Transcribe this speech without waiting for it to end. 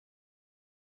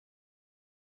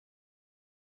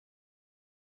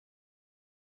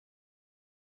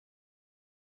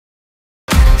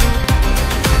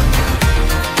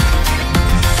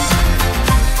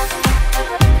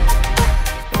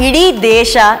ಇಡೀ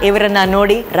ದೇಶ ಇವರನ್ನ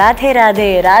ನೋಡಿ ರಾಧೆ ರಾಧೆ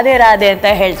ರಾಧೆ ರಾಧೆ ಅಂತ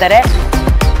ಹೇಳ್ತಾರೆ.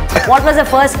 What was the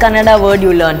first Kannada word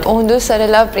you learned? Ondu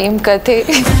Sarala Premakathe.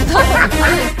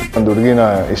 ಒಂದು ಹುಡುಗಿನ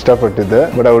ಇಷ್ಟಪಟ್ಟಿದ್ದೆ,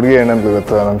 ಬಟ್ ಆ ಹುಡುಗಿ ಏನಂತ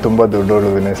ಗೊತ್ತು, ನಾನು ತುಂಬಾ ದೊಡ್ಡೋಳು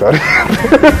ವಿನಯ್, ಸಾರಿ.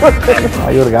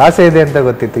 ಇವ್ರಿಗೆ ಆಸೆ ಇದೆ ಅಂತ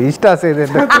ಗೊತ್ತಿತ್ತು, ಇಷ್ಟ ಆಸೆ ಇದೆ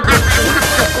ಅಂತ.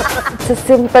 It's a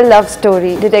simple love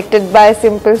story directed by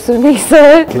simple Suni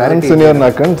sir. Suni ಅವ್ರನ್ನ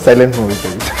ಹಾಕೊಂಡು ಸೈಲೆಂಟ್ ಮೂವಿ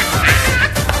ತೆಗಿದ್ದೆ.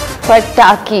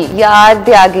 ಪಟಾಕಿ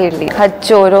ಯಾರ್ದೇ ಆಗಿರ್ಲಿ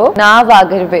ಹಚ್ಚೋರು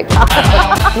ನಾವಾಗಿರ್ಬೇಕು.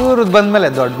 ಇವ್ರು ಬಂದ್ಮೇಲೆ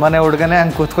ದೊಡ್ಡ ಮನೆ ಹುಡುಗನೇ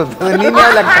ಹಂಗೆ ಕೂತ್ಕೊತಾರೆ.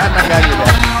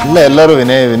 ಇಲ್ಲ, ಎಲ್ಲರೂ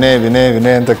ವಿನಯ್ ವಿನಯ್ ವಿನಯ್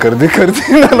ವಿನಯ್ ಅಂತ ಕರ್ದಿ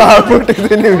ನಾನು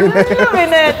ಆಗ್ಬಿಟ್ಟಿದ್ದೀನಿ.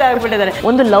 ವಿನಯ್ ಅಂತ ಆಗ್ಬಿಟ್ಟಿದ್ದಾರೆ.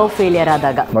 ಒಂದು ಲವ್ ಫೇಲಿಯರ್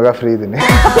ಆದಾಗ ಮಗ ಫ್ರೀ ಇದ್ದೀನಿ.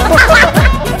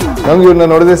 ನಮ್ಗೆ ಇವ್ರನ್ನ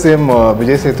ನೋಡಿದ್ರೆ ಸೇಮ್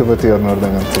ವಿಜಯ್ ಸೇತುಪತಿ ಅವ್ರು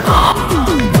ನೋಡ್ದಂಗೆ ಅನ್ಸುತ್ತೆ.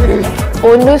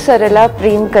 ಒಂದು ಸರಳ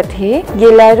ಪ್ರೇಮಕಥೆ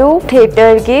ಎಲ್ಲರೂ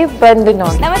ಥಿಯೇಟರ್ಗೆ ಬಂದು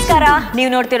ನೋಡಿ. ನಮಸ್ಕಾರ, ನೀವು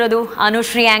ನೋಡ್ತಿರೋದು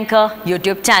Anushree anchor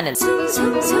YouTube channel.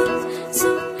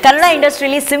 Kannada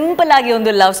ಇಂಡಸ್ಟ್ರಿಯಲ್ಲಿ ಸಿಂಪಲ್ ಆಗಿ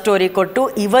ಒಂದು ಲವ್ ಸ್ಟೋರಿ ಕೊಟ್ಟು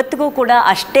ಇವತ್ತಿಗೂ ಕೂಡ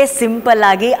ಅಷ್ಟೇ ಸಿಂಪಲ್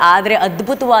ಆಗಿ ಆದರೆ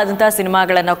ಅದ್ಭುತವಾದಂತಹ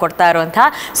ಸಿನಿಮಾಗಳನ್ನು ಕೊಡ್ತಾ ಇರುವಂತಹ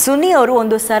ಸುನಿ ಅವರು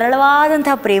ಒಂದು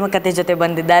ಸರಳವಾದಂತಹ ಪ್ರೇಮ ಕಥೆ ಜೊತೆ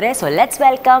ಬಂದಿದ್ದಾರೆ. So let's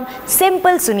welcome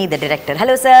simple Suni the director.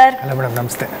 Hello sir. Hello madam,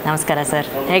 ನಮಸ್ತೆ. ನಮಸ್ಕಾರ ಸರ್,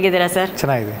 ಹೇಗಿದ್ದೀರಾ ಸರ್?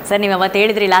 ಚೆನ್ನಾಗಿದೆ ಸರ್. ನೀವು ಅವತ್ತು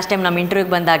ಹೇಳಿದ್ರಿ ಲಾಸ್ಟ್ ಟೈಮ್ ನಮ್ಮ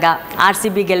ಇಂಟರ್ವ್ಯೂಗೆ ಬಂದಾಗ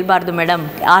RCB ಗೆಲ್ಬಾರ್ದು ಮೇಡಮ್,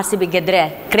 RCB ಗೆದ್ರೆ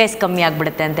ಕ್ರೇಸ್ ಕಮ್ಮಿ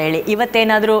ಆಗ್ಬಿಡುತ್ತೆ ಅಂತ ಹೇಳಿ.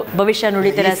 ಇವತ್ತೇನಾದ್ರೂ ಭವಿಷ್ಯ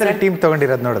ನುಡಿತೀರಾ ಸರ್? ಟೀಮ್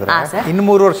ತಗೊಂಡಿರೋದು ನೋಡಿದ್ರೆ ಇನ್ನು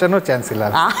 3 ವರ್ಷನೂ ಚಾನ್ಸ್ ಇಲ್ಲ.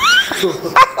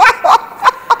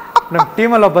 ನಮ್ಮ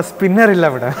ಟೀಮಲ್ಲಿ ಒಬ್ಬ ಸ್ಪಿನ್ನರ್ ಇಲ್ಲ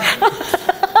madam.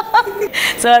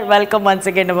 Sir, welcome once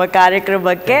again ನಮ್ಮ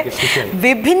ಕಾರ್ಯಕ್ರಮಕ್ಕೆ.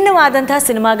 ವಿಭಿನ್ನವಾದಂತಹ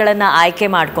ಸಿನಿಮಾಗಳನ್ನು ಆಯ್ಕೆ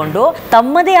ಮಾಡಿಕೊಂಡು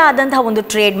ತಮ್ಮದೇ ಆದಂತಹ ಒಂದು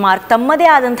ಟ್ರೇಡ್ ಮಾರ್ಕ್, ತಮ್ಮದೇ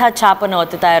ಆದಂತಹ ಛಾಪನ್ನು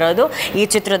ಒತ್ತುತ್ತಾ ಇರೋದು ಈ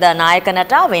ಚಿತ್ರದ ನಾಯಕ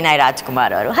ನಟ ವಿನಯ್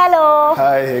ರಾಜ್ಕುಮಾರ್ ಅವರು. ಹಲೋ.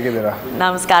 ಹಾಯ್, ಹೇಗಿದ್ದೀರಾ?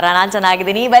 ನಮಸ್ಕಾರ, ನಾನು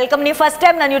ಚೆನ್ನಾಗಿದ್ದೀನಿ. ವೆಲ್ಕಮ್. ನೀವು ಫಸ್ಟ್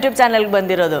ಟೈಮ್ ನನ್ನ ಯೂಟ್ಯೂಬ್ ಚಾನಲ್ಗೆ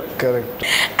ಬಂದಿರೋದು. ಕರೆಕ್ಟ್.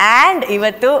 ಆ್ಯಂಡ್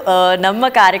ಇವತ್ತು ನಮ್ಮ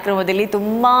ಕಾರ್ಯಕ್ರಮದಲ್ಲಿ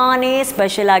ತುಂಬಾನೇ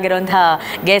ಸ್ಪೆಷಲ್ ಆಗಿರುವಂತಹ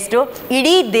ಗೆಸ್ಟು.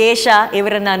 ಇಡೀ ದೇಶ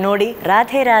ಇವರನ್ನ ನೋಡಿ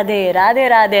ರಾಧೆ ರಾಧೆ ರಾಧೆ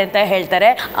ರಾಧೆ ಅಂತ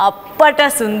ಹೇಳ್ತಾರೆ. ಅಪ್ಪಟ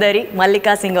ಸುಂದರಿ ಮಲ್ಲಿಕಾ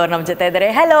ಸಿಂಗ್ ಅವರು ನಮ್ಮ ಜೊತೆ ಇದ್ದಾರೆ.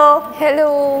 ಹೆಲೋ. ಹೆಲೋ.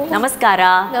 ನಮಸ್ಕಾರ.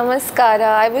 ನಮಸ್ಕಾರ.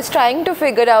 I was trying to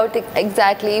figure out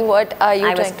exactly what are you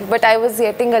trying to, but I was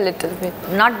getting a little bit.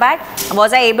 Not bad.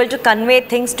 Was I able to convey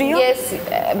things to you? Yes.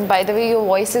 By the way, your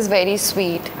voice is very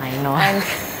sweet. I know. And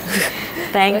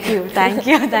thank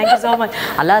you so much.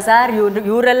 ಅಲ್ಲ sir,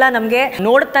 ಇವರೆಲ್ಲ ನಮಗೆ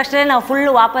ನೋಡಿದ ತಕ್ಷಣ ನಾವು full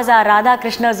ವಾಪಸ್ ಆ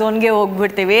Radhakrishna ಝೋನ್ಗೆ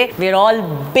ಹೋಗ್ಬಿಡ್ತೀವಿ. We are all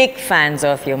big fans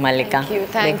of you Mallika.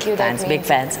 Big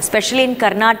fans, specially in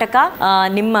Karnataka.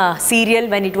 ನಿಮ್ಮ serial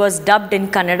when it was dubbed in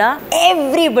Kannada,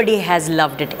 everybody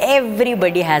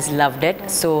has loved it.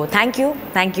 So thank you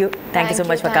so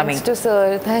much for coming.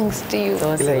 Thanks to you.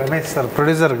 Ramesh sir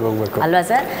ಪ್ರೊಡ್ಯೂಸರ್ಗೆ ಹೋಗ್ಬೇಕು ಅಲ್ವಾ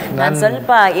sir? ನಾನು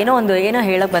ಸ್ವಲ್ಪ ಏನೋ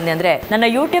ಹೇಳಕ್ ಬಂದೆ ಅಂದ್ರೆ, ನನ್ನ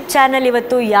ಯೂಟ್ಯೂಬ್ ಚಾನಲ್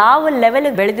ಇವತ್ತು ಯಾವ ಲೆವೆಲ್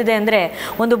ಬೆಳೆದಿದೆ ಅಂದ್ರೆ,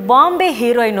 ಒಂದು ಬಾಂಬೆ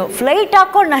ಹೀರೋಯಿನ್ ಫ್ಲೈಟ್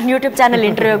ಹಾಕೊಂಡು ನನ್ನ ಯೂಟ್ಯೂಬ್ ಚಾನಲ್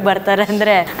ಇಂಟರ್ವ್ಯೂಗೆ ಬರ್ತಾರೆ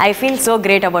ಅಂದ್ರೆ I feel so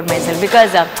great about my self,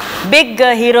 because big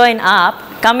heroine app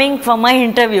coming for my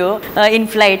interview in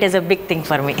flight is a big thing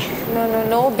for me.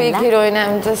 No big heroine.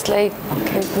 I'm just like,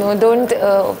 no, don't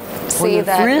say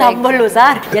that. Full humble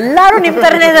sir. ಎಲ್ಲರೂ ನಿಮ್ಮ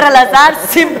ತರನೇ ಇದಾರಲ್ಲ sir.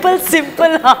 Simple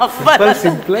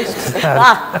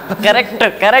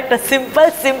correct simple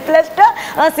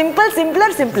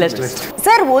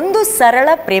sir. ಒಂದು ಸರಳ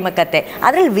ಪ್ರೇಮ ಕಥೆ,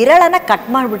 ಅದ್ರಲ್ಲಿ ವಿರಳನ cut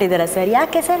ಮಾಡ್ಬಿಟ್ಟಿದ್ದಾರೆ sir.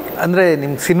 ಯಾಕೆ sir? ಅಂದ್ರೆ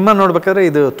ನಿಮ್ಗೆ ಸಿನಿಮಾ ನೋಡ್ಬೇಕಾದ್ರೆ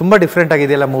ಇದು ತುಂಬಾ ಡಿಫ್ರೆಂಟ್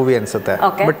ಆಗಿದೆಯಲ್ಲ ಮೂವಿ ಅನ್ಸುತ್ತೆ,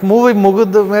 ಬಟ್ ಮೂವಿ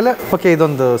ಮುಗಿದ ಮೇಲೆ ಓಕೆ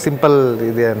ಇದೊಂದು ಸಿಂಪಲ್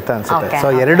ಇದೆ ಅಂತ ಅನ್ಸುತ್ತೆ. ಸೊ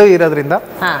ಎರಡು ಇರೋದ್ರಿಂದ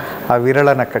ಆ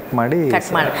ವಿರಳನ ಕಟ್ ಮಾಡಿ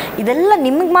ಇದೆಲ್ಲ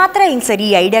ನಿಮ್ಗೆ ಮಾತ್ರ ಹಿಂಗ್ ಸರಿ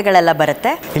ಈ ಐಡಿಯಾಗಳೆಲ್ಲ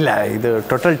ಬರುತ್ತೆ? ಇಲ್ಲ, ಇದು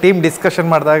ಟೋಟಲ್ ಟೀಮ್ ಡಿಸ್ಕಷನ್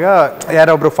ಮಾಡಿದಾಗ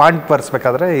ಯಾರೊಬ್ರು ಫಾಂಟ್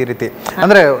ಬರ್ಸ್ಬೇಕಾದ್ರೆ ಈ ರೀತಿ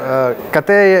ಅಂದ್ರೆ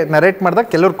ಕತೆ ನರೇಟ್ ಮಾಡಿದಾಗ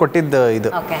ಕೆಲವ್ರು ಕೊಟ್ಟಿದ್ದು ಇದು.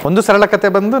 ಒಂದು ಸರಳ ಕತೆ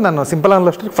ಬಂದು ನಾನು simple on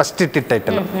love story first ಇಟ್ಟಿದ್ದ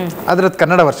ಟೈಟಲ್, ಅದ್ರದ್ದು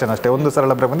ಕನ್ನಡ ವರ್ಷನ್ ಅಷ್ಟೇ, ಒಂದು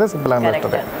ಸರಳ ಬಂದೆ simple on love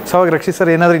story. So ಅವಾಗ ರಕ್ಷಿತ್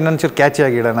ಸರ್ ಏನಾದ್ರು ಇನ್ನೊಂಚೂರು ಕ್ಯಾಚಿ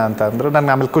ಆಗಿಡೋಣ ಅಂತ ಅಂದ್ರು.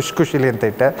 ನಾನು ಆಮೇಲೆ ಖುಷಿಲಿ ಅಂತ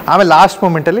ಇಟ್ಟೆ. ಆಮೇಲೆ ಲಾಸ್ಟ್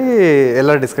ಮೂಮೆಂಟ್ ಅಲ್ಲಿ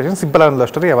ಎಲ್ಲ discussion simple on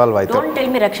love story evolve ಆಯ್ತು.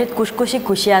 ರಕ್ಷಿತ್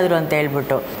ಖುಷಿ ಆದ್ರು ಅಂತ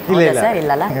ಹೇಳ್ಬಿಟ್ಟು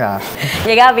ಇಲ್ಲಲ್ಲ.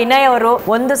 ಈಗ ವಿನಯ್ ಅವರು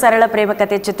ಒಂದು ಸರಳ ಪ್ರೇಮ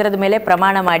ಕಥೆ ಚಿತ್ರದ ಮೇಲೆ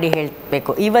ಪ್ರಮಾಣ ಮಾಡಿ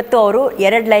ಹೇಳ್ಬೇಕು. ಇವತ್ತು ಅವರು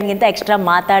 2 ಲೈನ್ಗಿಂತ ಎಕ್ಸ್ಟ್ರಾ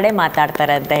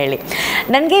ಮಾತಾಡ್ತಾರೆ ಅಂತ ಹೇಳಿ.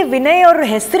 ನನಗೆ ವಿನಯ್ ಅವ್ರ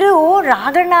ಹೆಸರು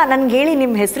ರಾಘಣ್ಣ ನನ್ಗೆ ಹೇಳಿ,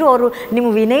 ನಿಮ್ಮ ಹೆಸರು ಅವರು ನಿಮ್ಮ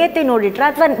ವಿನಯತೆ ನೋಡಿಟ್ರ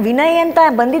ಅಥವಾ ವಿನಯ್ ಅಂತ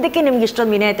ಬಂದಿದ್ದಕ್ಕೆ ನಿಮ್ಗೆ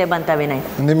ಇಷ್ಟೊಂದು ವಿನಯತೆ ಬಂತ? ವಿನಯ್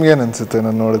ನಿಮ್ಗೇನ್ ಅನ್ಸುತ್ತೆ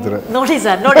ನಾನು ನೋಡಿದ್ರೆ? ನೋಡಿ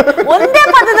ಸರ್, ನೋಡಿ ಒಂದೇ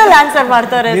ಪದದಲ್ಲಿ ಆನ್ಸರ್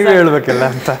ಮಾಡ್ತಾರೆ. ಹೇಳ್ಬೇಕಲ್ಲ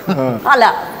ಅಂತ ಅಲ್ಲ,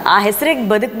 ಆ ಹೆಸರಿಗೆ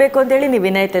ಬದುಕಬೇಕು ಅಂತ ಹೇಳಿ ನೀವು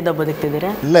ವಿನಯತೆಯಿಂದ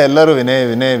ಬದುಕ್ತಿದ್ದೀರಾ? ಇಲ್ಲ, ಎಲ್ಲರೂ ವಿನಯ್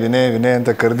ವಿನಯ್ ವಿನಯ್ ವಿನಯ್ ಅಂತ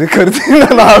ಕರ್ದಿ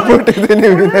ನಾನು ಆಗ್ಬಿಟ್ಟಿದ್ದೀನಿ.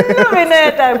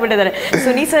 ವಿನಯತೆ ಆಗ್ಬಿಟ್ಟಿದ್ದಾರೆ.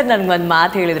 ಸುನಿ ಸರ್ ನನ್ಗೊಂದು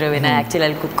ಮಾತು ಹೇಳಿದ್ರು ವಿನಯ್ ಆಕ್ಚುಲಿ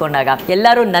ಅಲ್ಲಿ ಕುತ್ಕೊಂಡಾಗ,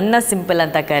 ಎಲ್ಲರೂ ನನ್ನ ಸಿಂಪಲ್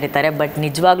ಅಂತ ಕರೀತಾರೆ, ಬಟ್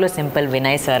ನಿಜವಾಗ್ಲೂ ಸಿಂಪಲ್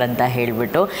ವಿನಯ್ ಸರ್ ಅಂತ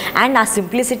ಹೇಳ್ಬಿಟ್ಟು. ಆ್ಯಂಡ್ ಆ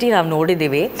ಸಿಂಪ್ಲಿಸಿಟಿ ನಾವು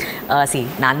ನೋಡಿದ್ದೀವಿ.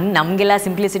 ನಮಗೆಲ್ಲ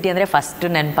ಸಿಂಪ್ಲಿಸಿಟಿ ಅಂದರೆ ಫಸ್ಟ್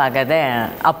ನೆನಪಾಗದೆ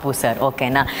ಅಪ್ಪು ಸರ್.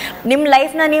 ಓಕೆನಾ? ನಿಮ್ಮ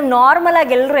ಲೈಫ್ನ ನೀವು ನಾರ್ಮಲ್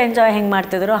ಆಗಿ ಎಲ್ಲರೂ ಎಂಜಾಯ್ ಹೆಂಗೆ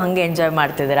ಮಾಡ್ತಿದ್ರು ಹಾಗೆ ಎಂಜಾಯ್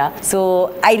ಮಾಡ್ತಿದ್ದೀರಾ. So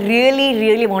I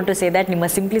really want to say that ನಿಮ್ಮ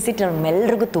ಸಿಂಪ್ಲಿಸಿಟಿ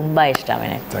ನಮ್ಮೆಲ್ರಿಗೂ ತುಂಬ ಇಷ್ಟ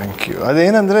ವಿನಯ್. Thank you.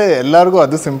 ಅದೇನಂದರೆ ಎಲ್ಲರಿಗೂ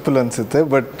ಅದು ಸಿಂಪಲ್ ಅನಿಸುತ್ತೆ,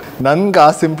 ಬಟ್ ನನ್ಗೆ ಆ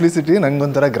ಸಿಂಪ್ಲಿಸಿಟಿ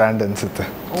ನಂಗೊಂಥರ ಗ್ರ್ಯಾಂಡ್ ಅನಿಸುತ್ತೆ.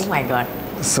 ಓ ಮೈ ಗಾಡ್.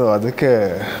 ಸೊ ಅದಕ್ಕೆ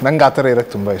ನಂಗೆ ಆ ಥರ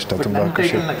ಇರೋಕ್ಕೆ ತುಂಬ ಇಷ್ಟ, ತುಂಬ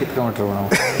ಖುಷಿ.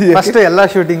 ಫಸ್ಟ್ ಎಲ್ಲ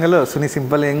ಶೂಟಿಂಗಲ್ಲೂ ಸುನಿ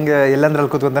ಸಿಂಪಲ್ ಹೆಂಗೆ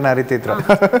ಎಲ್ಲಂದ್ರಲ್ಲಿ ಕೂತ್ಕೊಂತಾನೆ ಆ ರೀತಿ ಇದ್ರು.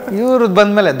 ಇವ್ರದ್ದು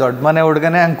ಬಂದಮೇಲೆ ದೊಡ್ಡ ಮನೆ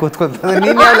ಹುಡುಗನೇ ಹಂಗೆ ಕೂತ್ಕೊಂತದೆ,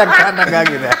 ನೀನು ಲೆಕ್ಕ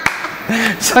ನಂಗಾಗಿದೆ.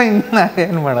 ಸೊ ಇನ್ನು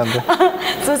ಏನು ಮಾಡೋದು?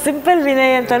 ಸೊ ಸಿಂಪಲ್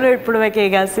ವಿನಯ್ ಅಂತಾನು ಇಟ್ಬಿಡ್ಬೇಕು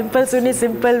ಈಗ. Simple Suni,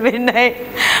 simple Vinay.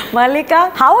 Mallika,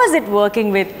 how was it working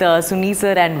with Suni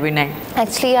sir and Vinay?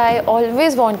 Actually, I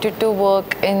always wanted to work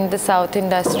in the South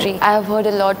industry. I have heard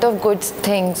a lot of good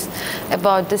things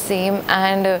about the same,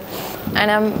 and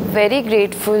I'm very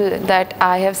grateful that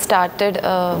I have started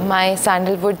my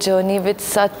sandalwood journey with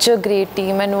such a great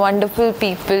team and wonderful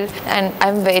people, and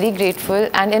I'm very grateful.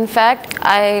 And in fact,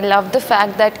 I love the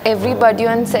fact that everybody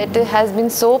on set has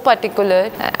been so particular.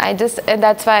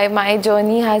 That's why my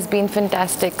journey has been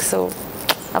fantastic. So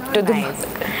up to the nice.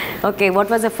 Okay, what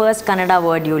was the first Kannada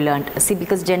word you learned? See,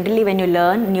 because generally when you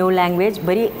learn new language,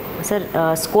 ಬರೀ sir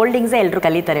ಸ್ಕೋಲ್ಡಿಂಗ್ಸೇ ಎಲ್ಲರೂ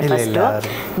ಕಲಿತಾರೆ first.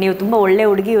 ನೀವು ತುಂಬ ಒಳ್ಳೆ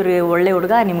ಹುಡುಗಿ, ಇವರು ಒಳ್ಳೆ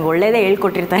ಹುಡುಗ, ನಿಮ್ಗೆ ಒಳ್ಳೇದೇ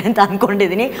ಹೇಳ್ಕೊಟ್ಟಿರ್ತಾರೆ ಅಂತ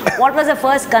ಅಂದ್ಕೊಂಡಿದ್ದೀನಿ. What was the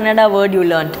first Kannada word you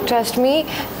learn? Trust me,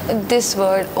 this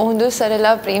word, Ondu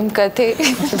Sarala Premakathe,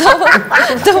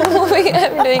 the movie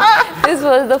I'm doing, this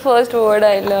was the first word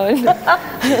I learned.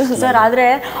 Sir ಆದರೆ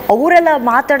ಅವರೆಲ್ಲ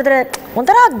ಮಾತಾಡಿದ್ರೆ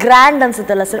ಒಂಥರ ಗ್ರ್ಯಾಂಡ್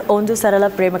ಅನ್ಸುತ್ತಲ್ಲ ಸರ್, ಒಂದು ಸರಳ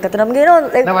ಪ್ರೇಮಕತೆ. ನಮ್ಗೇನೋ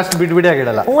ಅಷ್ಟು ಬಿಡ್ಬಿಡಿ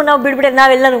ಆಗಿಡಲ್ಲ. ನಾವು ಬಿಡ್ಬಿಡೆ,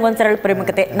 ನಾವೆಲ್ಲ ಒಂದು ಸರಳ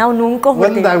ಪ್ರೇಮಕತೆ ನಾವು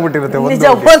ನುಂಗ್ಕೊಂಡ್ಬಿಟ್ಟಿರುತ್ತೆ. ನಿಜ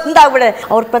ಒಂದಾಗ್ಬಿಡೆ.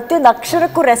 ಅವ್ರ ಪ್ರತಿಯೊಂದು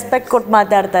ಅಕ್ಷರಕ್ಕೂ ರೆಸ್ಪೆಕ್ಟ್ ಕೊಟ್ಟು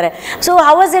ಮಾತಾಡ್ತಾರೆ. So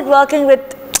how was it working with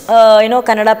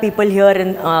Kannada people here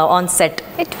on set?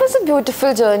 It was a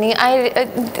beautiful journey.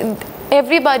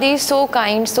 Everybody is so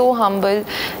kind, so humble,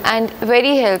 and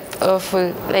very helpful.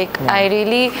 Like I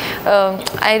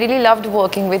really loved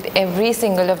working with every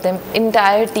single of them.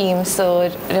 Entire team, sir,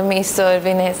 Ramesh sir,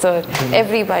 Vinay sir,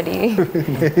 everybody.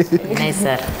 Vinay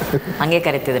sir, ಹಂಗೆ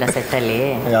ಕರೀತಿದ್ರ set ಅಲ್ಲಿ?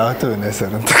 ಯಾವತ್ತೂ Vinay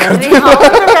sir ಅಂತ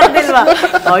ಕರೆದಿಲ್ವಾ?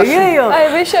 ಅಯ್ಯೋ, I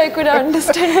wish I could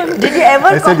understand him. Did you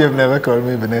ever? I said you've never called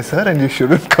me Vinay sir, and you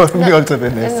shouldn't call me also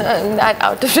Vinay sir. That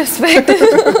out of respect.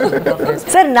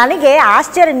 Sir ನನಗೆ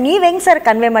ಆಶ್ಚರ್ಯ, ನೀವ್ ಹೆಂಗ್ sir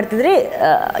convey ಮಾಡ್ತಿದ್ರಿ?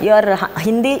 Your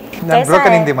Hindi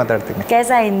broken Hindi ಮಾತಾಡ್ತೀನಿ.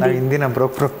 ಕೇಸಾ ಹಿಂದಿ? ಹಿಂದಿನ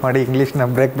broke ಮಾಡಿ, ಇಂಗ್ಲೀಷ್ನ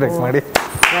break ಮಾಡಿ.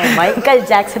 Michael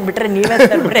Jackson ಬಿಟ್ರೆ ನೀವೇ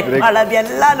ಸರ್ ಬ್ರೇಕ್ ಮಾಡೋದು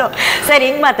ಎಲ್ಲಾನು. ಸರ್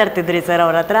ಹೆಂಗ್ ಮಾತಾಡ್ತಿದ್ರಿ ಸರ್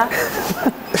ಅವ್ರ ಹತ್ರ?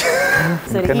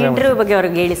 ಸರ್ ಇಂಟರ್ವ್ಯೂ ಬಗ್ಗೆ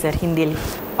ಅವ್ರಿಗೆ ಹೇಳಿ ಸರ್ ಹಿಂದಿಯಲ್ಲಿ.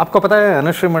 आपको पता है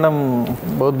अनुश्री मैडम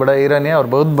बहुत बड़ा हीरोइन है और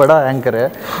बहुत बड़ा एंकर है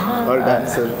और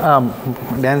dancer.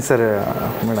 Dancer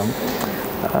madam.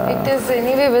 It is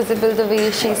anyway visible the way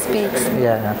she speaks.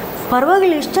 Yeah.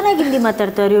 ಪರವಾಗಿಲ್ಲ, ಎಷ್ಟು ಚೆನ್ನಾಗಿ ಹಿಂದಿ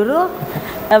ಮಾತಾಡ್ತಾರೆ ಇವರು.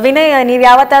 ವಿನಯ್, ನೀವು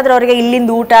ಯಾವತ್ತಾದ್ರೂ ಅವ್ರಿಗೆ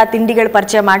ಇಲ್ಲಿಂದ ಊಟ ತಿಂಡಿಗಳು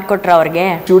ಪರಿಚಯ ಮಾಡಿಕೊಟ್ರ ಅವ್ರಿಗೆ?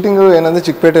 ಶೂಟಿಂಗ್ ಏನಂದ್ರೆ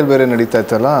ಚಿಕ್ಕಪೇಟೆಯಲ್ಲಿ ಬೇರೆ ನಡೀತಾ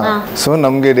ಇತ್ತಲ್ಲ, ಸೊ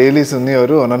ನಮ್ಗೆ ಡೈಲಿ ಸುನ್ನಿ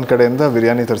ಅವರು ಒಂದೊಂದ್ ಕಡೆಯಿಂದ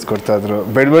ಬಿರಿಯಾನಿ ತರಿಸ್ಕೊಡ್ತಾ ಇದ್ರು.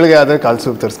 ಬೆಳಗ್ಗೆ ಆದ್ರೆ ಕಾಲ್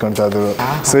ಸೂಪ್ ತರಿಸ್ಕೊಳ್ತಾ ಇದ್ರು.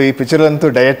 ಸೊ ಈ ಪಿಕ್ಚರ್ ಅಂತೂ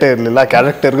ಡಯಟೇ ಇರ್ಲಿಲ್ಲ,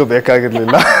 ಕ್ಯಾರೆಕ್ಟರ್ಗೂ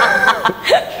ಬೇಕಾಗಿರ್ಲಿಲ್ಲ.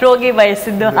 ರೋಗಿ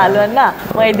ಬಯಸಿದ್ದು ಹಾಲುವನ್ನ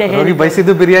ವೈದ್ಯ ರೋಗಿ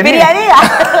ಬಯಸಿದ್ದು ಬಿರಿಯಾನಿ,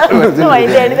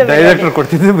 ವೈದ್ಯ ಹೇಳಿದ್ದು ಡೈರೆಕ್ಟರ್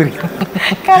ಕೊಡ್ತಿದ್ದು ಬಿರಿಯಾನಿ.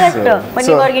 ಕರೆಕ್ಟ್.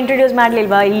 ನೀವು ಅವ್ರಿಗೆ ಇಂಟ್ರೊಡ್ಯೂಸ್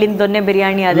ಮಾಡ್ಲಿಲ್ವಾ ಇಲ್ಲ ದೊನ್ನೆ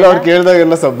ಬಿರಿಯಾನಿ? ಇಲ್ಲ, ಅವ್ರು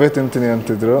ಕೇಳಿದಾಗೆಲ್ಲ ಸಬ್ಬೆ ತಿಂತೀನಿ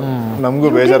ಅಂತಿದ್ರು. ನಮಗೂ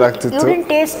ಬೇಜಾರಾಗ್ತಿತ್ತು. You didn't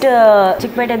taste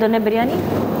Chickpet donne biryani?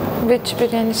 Which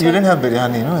biryani? You didn't have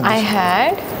biryani, no? I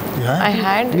had.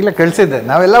 ಇಲ್ಲ ಕಳ್ಸಿದ್ದೆ,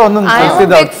 ನಾವೆಲ್ಲ ಒಂದೊಂದು I am a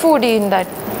ಕಳ್ಸಿದ್ದ. big foodie in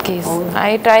that case.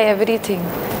 I try everything.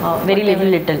 Very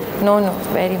little. No,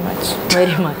 very much.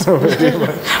 Very much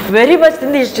very much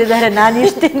ತಿಂದು ಇಷ್ಟಿದ್ದಾರೆ, ನಾನು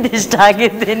ಇಷ್ಟು ತಿಂದು ಇಷ್ಟ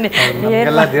ಆಗಿದ್ದೀನಿ.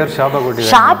 ದೇವ್ರ ಶಾಪ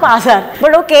ಕೊಟ್ಟಿದ್ದಾರೆ. ಶಾಪ ಸರ್.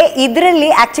 ಬಟ್ ಓಕೆ, ಇದರಲ್ಲಿ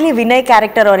ಆಕ್ಚುಲಿ ವಿನಯ್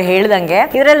ಕ್ಯಾರೆಕ್ಟರ್ ಅವ್ರು ಹೇಳ್ದಂಗೆ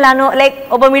ಇದರಲ್ಲಿ ನಾನು ಲೈಕ್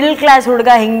ಒಬ್ಬ ಮಿಡಲ್ ಕ್ಲಾಸ್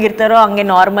ಹುಡುಗ ಹೆಂಗಿರ್ತಾರೋ ಹಂಗೆ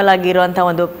ನಾರ್ಮಲ್ ಆಗಿರುವಂತ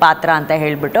ಒಂದು ಪಾತ್ರ ಅಂತ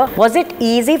ಹೇಳ್ಬಿಟ್ಟು, was it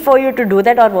easy for you to do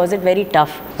that are was it very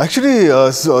tough? Actually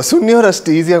ಸುನ್ನಿ ಅವ್ರು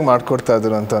ಅಷ್ಟು ಈಸಿಯಾಗಿ ಮಾಡ್ಕೊಡ್ತಾ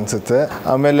ಇದ್ರು ಅಂತ ಅನ್ಸುತ್ತೆ.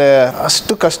 ಆಮೇಲೆ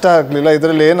ಅಷ್ಟು ಕಷ್ಟ ಆಗ್ಲಿಲ್ಲ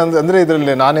ಇದರಲ್ಲಿ. ಏನಂದ್ರೆ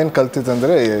ಇದರಲ್ಲಿ ನಾನೇನ್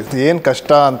ಕಲ್ತಿದ್ದಂದ್ರೆ, ಏನ್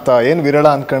ಕಷ್ಟ ಅಂತ ಏನ್ ವಿರಳ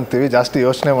ಅನ್ಕೊಂತೀವಿ, ಜಾಸ್ತಿ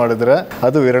ಯೋಚನೆ ಮಾಡಿದ್ರೆ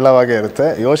ಅದು ವಿರಳವಾಗೇ ಇರುತ್ತೆ.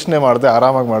 ಯೋಚನೆ ಮಾಡದೆ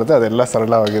ಆರಾಮಾಗಿ ಮಾಡಿದ್ರೆ ಅದೆಲ್ಲ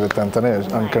ಸರಳವಾಗಿರುತ್ತೆ ಅಂತಾನೆ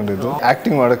ಅನ್ಕೊಂಡಿದ್ದು.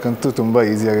 ಆಕ್ಟಿಂಗ್ ಮಾಡೋಕ್ಕಂತೂ ತುಂಬಾ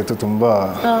ಈಸಿ ಆಗಿತ್ತು, ತುಂಬಾ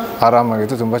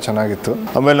ಆರಾಮಾಗಿತ್ತು, ತುಂಬಾ ಚೆನ್ನಾಗಿತ್ತು.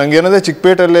 ಆಮೇಲೆ ನಂಗೆ ಏನಂದ್ರೆ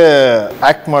ಚಿಕ್ಕಪೇಟೆಲ್ಲೇ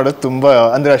ಆಕ್ಟ್ ಮಾಡೋದು ತುಂಬಾ,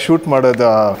 ಅಂದ್ರೆ ಶೂಟ್ ಮಾಡೋದು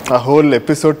ಆ ಹೋಲ್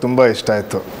ಎಪಿಸೋಡ್ ತುಂಬಾ ಇಷ್ಟ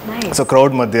ಆಯ್ತು. ಸೊ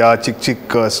ಕ್ರೌಡ್ ಮಧ್ಯೆ ಆ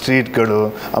ಚಿಕ್ಕ ಸ್ಟ್ರೀಟ್ಗಳು,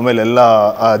 ಆಮೇಲೆ ಎಲ್ಲ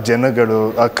ಆ ಜನಗಳು,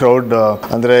 ಆ ಕ್ರೌಡ್,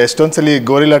 ಅಂದ್ರೆ ಎಷ್ಟೊಂದ್ಸಲಿ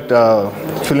ಗೋರಿಲಾ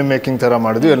ಫಿಲ್ಮ್ ಮೇಕಿಂಗ್ ತರ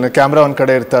ಮಾಡಿದ್ವಿ. ಅಲ್ಲಿ ಕ್ಯಾಮ್ರಾ ಒಂದ್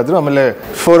ಕಡೆ ಇರ್ತಾ ಇದ್ರು. ಆಮೇಲೆ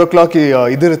 4 o'clock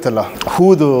ಇದಿರುತ್ತಲ್ಲ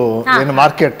ಹೂದು ಏನು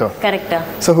ಮಾರ್ಕೆಟ್,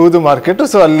 ಸೊ ಹೂದು ಮಾರ್ಕೆಟ್.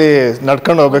 ಸೊ ಅಲ್ಲಿ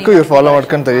ನಡ್ಕೊಂಡು ಹೋಗ್ಬೇಕು, ಇವ್ರು ಫಾಲೋ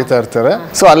ಮಾಡ್ಕೊಂಡು ತೆಗಿತಾ ಇರ್ತಾರೆ.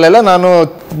 ಸೊ ಅಲ್ಲೆಲ್ಲ ನಾನು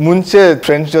ಮುಂಚೆ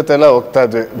ಫ್ರೆಂಡ್ಸ್ ಜೊತೆ ಎಲ್ಲ ಹೋಗ್ತಾ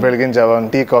ಇದ್ವಿ ಬೆಳಗಿನ ಜಾವ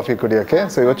ಟೀ ಕಾಫಿ ಕುಡಿಯೋಕೆ.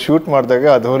 ಸೊ ಇವತ್ತು ಶೂಟ್ ಮಾಡಿದಾಗ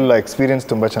ಅದು ಹೋಲ್ ಎಕ್ಸ್ಪೀರಿಯನ್ಸ್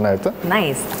ತುಂಬಾ ಚೆನ್ನಾಗಿತ್ತು.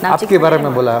 आपके बारे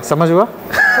में बोला समझ हुआ?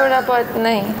 थोड़ा बहुत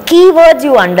नहीं. Keywords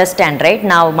you understand, right?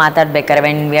 Now ಮಾತಾಡ್ಬೇಕಾದ್ರೆ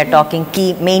when we are talking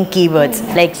main keywords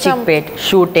like chickpet,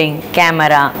 shooting,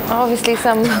 camera. Obviously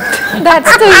some.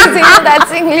 That's too easy.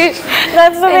 That's English.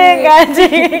 That's the way.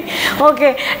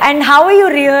 Okay. And how are you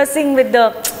rehearsing with the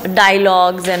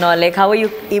dialogues and all? Like, how are you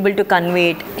able to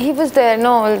convey it? He was there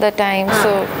all the time,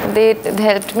 so they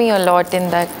helped me a lot in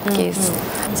that case.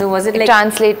 So was it like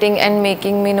translating and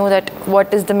making me know that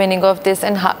what is the meaning of this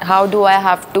and how do I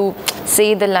have to say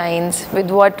the lines, with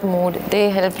what mood. They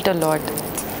helped a lot.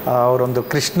 ಅವರೊಂದು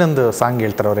ಕೃಷ್ಣಂದು song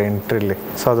ಹೇಳ್ತಾರೆ ಅವ್ರ ಎಂಟ್ರಿಲಿ.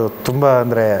 So ಅದು ತುಂಬ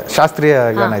ಅಂದರೆ ಶಾಸ್ತ್ರೀಯ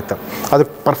ಗಾನ ಆಯಿತು, ಅದು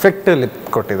ಪರ್ಫೆಕ್ಟ್ ಲಿಪ್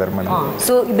ಕೊಟ್ಟಿದ್ದಾರೆ madam.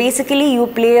 So basically you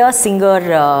play a singer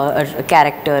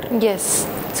character. Yes.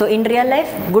 So in real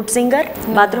life, good singer,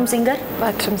 bathroom singer?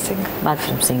 Bathroom singer.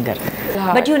 Bathroom singer.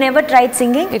 But you never tried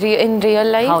singing? In real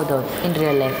life? How though? In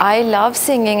real life? I love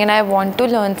singing and I want to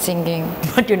learn singing.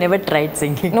 But you never tried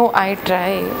singing? No, I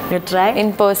try. You try?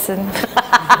 In person.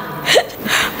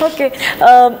 Okay,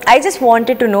 I just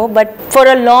wanted to know, but for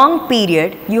a long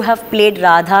period you have played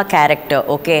Radha character,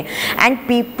 okay, and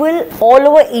people all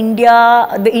over India,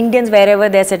 the Indians wherever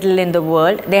they're settled in the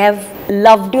world, they have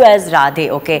loved you as Radhe,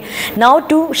 okay. Now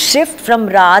to shift from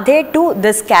Radhe to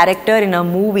this character in a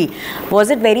movie, was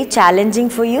it very challenging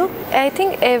for you? I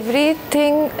think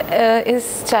everything is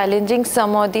challenging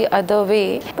some or the other way,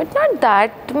 but not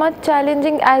that much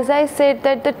challenging. As I said,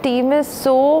 that the team is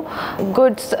so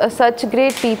good, such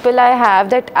great people I have,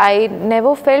 that I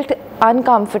never felt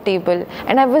uncomfortable,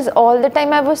 and I was all the time,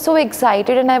 I was so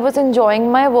excited and I was enjoying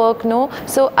my work,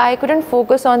 so I couldn't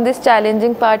focus on this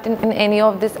challenging part in any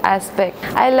of this aspect.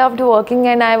 I loved working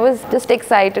and I was just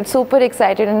excited, super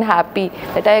excited and happy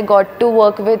that I got to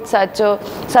work with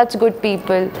such good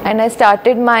people, and I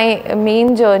started my main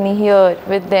journey here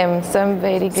with them, so I'm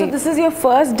very So grateful. this is your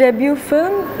first debut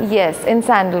film? Yes, in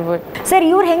Sandalwood. Sir,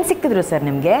 ಇವ್ರು ಹೆಂಗೆ ಸಿಕ್ಕಿದ್ರು sir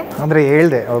ನಿಮಗೆ? ಅಂದರೆ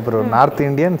ಹೇಳ್ದೆ ಒಬ್ಬರು north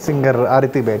Indian singer ಆ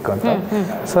ರೀತಿ ಬೇಕು ಅಂತ.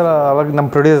 ಸರ್ ಅವಾಗ ನಮ್ಮ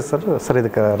ಪ್ರೊಡ್ಯೂಸರ್ ಸರ್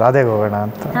ಇದಕ್ಕೆ ರಾಧೆಗೆ ಹೋಗೋಣ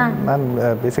ಅಂತ. ನಾನು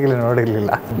ಬೇಸಿಕಲಿ ನೋಡಿರಲಿಲ್ಲ.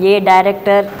 ये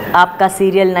डायरेक्टर आपका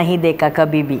सीरियल नहीं देखा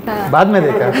कभी भी? बाद में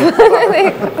देखा.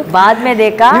 बाद में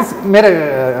देखा? मेरे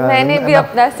मैंने भी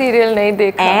अपना सीरियल नहीं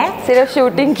देखा, सिर्फ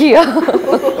शूटिंग किया.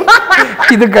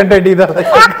 ಇದು ಕಂಟೆಂಟ್ ಇದಲ್ಲ.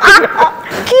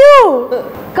 क्यों?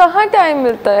 कहाँ टाइम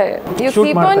मिलता है? You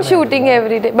keep on shooting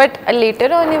every day, but later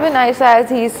on even I saw as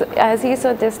he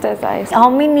suggested, as I saw. How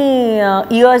many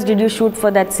years did you shoot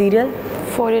for that serial?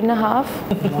 4.5.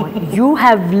 You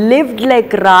have lived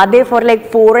like Radhe for like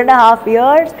 4.5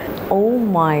 years? Oh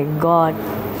my God.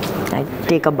 I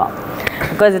take a bow.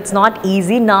 Because it's not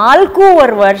easy.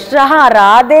 4 ವರ್ಷ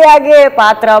ರಾಧೆಯಾಗೆ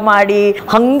ಪಾತ್ರ ಮಾಡಿ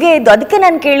ಹಂಗೆ ಇದು. ಅದಕ್ಕೆ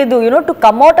ನಾನು ಕೇಳಿದ್ದು, to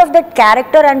come out of that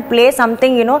character and play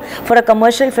something, for a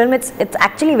commercial film, it's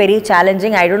actually very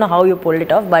challenging. I don't know how you pulled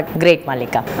it off, but great,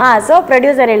 Mallika. So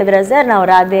producer ಹೇಳಿದ್ರ sir ನಾವು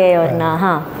ರಾಧೆ ಅವ್ರನ್ನ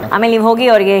ಆಮೇಲೆ ನೀವು ಹೋಗಿ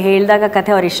ಅವ್ರಿಗೆ ಹೇಳಿದಾಗ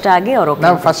ಕಥೆ ಅವ್ರು ಇಷ್ಟ ಆಗಿ ಅವ್ರು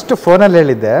ನಾವು ಫಸ್ಟ್ ಫೋನಲ್ಲಿ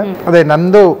ಹೇಳಿದ್ದೆ, ಅದೇ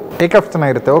ನಂದು ಟೇಕ್ ಆಫ್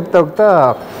ಚೆನ್ನಾಗಿರುತ್ತೆ, ಹೋಗ್ತಾ ಹೋಗ್ತಾ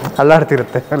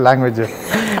ಅಲ್ಲಾಡ್ತಿರುತ್ತೆ ಲ್ಯಾಂಗ್ವೇಜ್.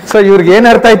 ಸೊ ಇವ್ರಿಗೆ ಏನು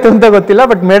ಅರ್ಥ ಆಯ್ತು ಅಂತ ಗೊತ್ತಿಲ್ಲ,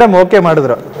 ಬಟ್ ಮೇಡಮ್ ಓಕೆ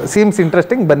ಮಾಡಿದ್ರು, ಸೀಮ್ಸ್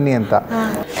ಇಂಟ್ರೆಸ್ಟಿಂಗ್ ಬನ್ನಿ ಅಂತ.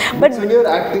 ಬಟ್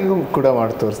ಆಕ್ಟಿಂಗ್ ಕೂಡ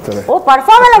ಮಾಡಿ ತೋರಿಸ್ತಾರೆ. ಓ,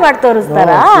 ಪರ್ಫಾರ್ಮ್ ಎಲ್ಲ ಮಾಡಿ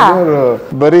ತೋರಿಸ್ತಾರಾ?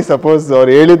 ಬರೀ ಸಪೋಸ್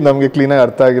ಅವ್ರು ಹೇಳಿದ್ ನಮ್ಗೆ ಕ್ಲೀನ್ ಆಗಿ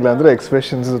ಅರ್ಥ ಆಗಿಲ್ಲ ಅಂದ್ರೆ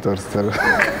ಎಕ್ಸ್ಪ್ರೆಷನ್ಸ್ ತೋರಿಸ್ತಾರೆ.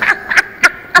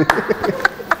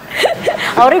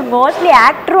 ಅವ್ರಿಗೆ ಮೋಸ್ಟ್ಲಿ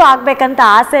ಆಕ್ಟ್ರು ಆಗ್ಬೇಕಂತ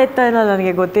ಆಸೆ ಇತ್ತು ಅನ್ನೋದು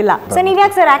ನನಗೆ ಗೊತ್ತಿಲ್ಲ. ಸೊ ನೀವ್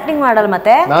ಯಾಕೆ ಸರ್ ಆಕ್ಟಿಂಗ್ ಮಾಡಲ್ಲ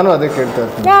ಮತ್ತೆ? ನಾನು ಅದೇ ಕೇಳ್ತಾ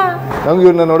ಇರ್ತೀನಿ. ನಮ್ಗೆ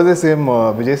ಇವ್ರನ್ನ ನೋಡಿದ್ರೆ ಸೇಮ್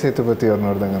ವಿಜಯ್ ಸೇತುಪತಿ ಅವ್ರು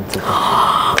ನೋಡ್ದಂಗೆ ಅನ್ಸುತ್ತೆ.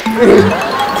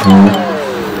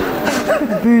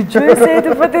 ವಿಜಯ್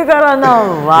ಸೇತುಪತಿ ತರ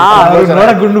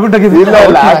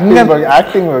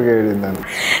ಆಕ್ಟಿಂಗ್ ಬಗ್ಗೆ ಹೇಳಿದ್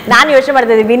ನಾನು ಯೋಚನೆ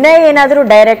ಮಾಡ್ತಾ ಇದ್ದೀನಿ, ವಿನಯ್ ಏನಾದ್ರು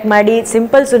ಡೈರೆಕ್ಟ್ ಮಾಡಿ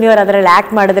ಸಿಂಪಲ್ ಸುನಿ ಅವ್ರು ಅದ್ರಲ್ಲಿ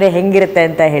ಆಕ್ಟ್ ಮಾಡಿದ್ರೆ ಹೆಂಗಿರುತ್ತೆ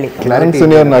ಅಂತ ಹೇಳಿ.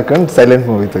 ಸುನಿ ಅವ್ರನ್ನ ಹಾಕೊಂಡು ಸೈಲೆಂಟ್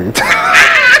ಮೂವಿ ತೆಗಿತು.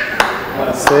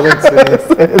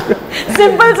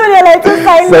 ಸಿಂಪಲ್ ಸುನಿ ಅಲ್ಲ,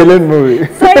 ಸೈಲೆಂಟ್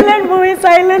ಮೂವಿ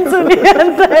ಸೈಲೆಂಟ್ ಸುನಿ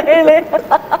ಅಂತ ಹೇಳಿ.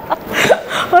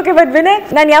 ಓಕೆ, ಬಟ್ ವಿನಯ್,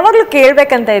 ನಾನು ಯಾವಾಗಲೂ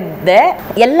ಕೇಳಬೇಕಂತ ಇದ್ದೆ,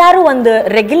 ಎಲ್ಲರೂ ಒಂದು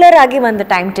ರೆಗ್ಯುಲರ್ ಆಗಿ ಒಂದು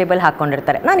ಟೈಮ್ ಟೇಬಲ್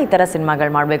ಹಾಕೊಂಡಿರ್ತಾರೆ, ನಾನು ಈ ಥರ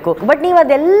ಸಿನಿಮಾಗಳು ಮಾಡಬೇಕು, ಬಟ್ ನೀವು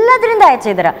ಅದೆಲ್ಲದರಿಂದ ಆಚೆ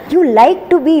ಇದ್ದೀರಾ. You like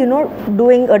to be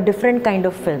doing a different kind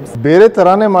of films. ಬೇರೆ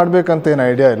ಥರಾನೇ ಮಾಡ್ಬೇಕಂತ ಏನು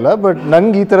ಐಡಿಯಾ ಇಲ್ಲ, ಬಟ್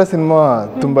ನಂಗೆ ಈ ಥರ ಸಿನಿಮಾ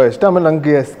ತುಂಬ ಇಷ್ಟ. ಆಮೇಲೆ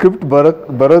ನಂಗೆ ಸ್ಕ್ರಿಪ್ಟ್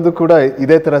ಬರೋದು ಕೂಡ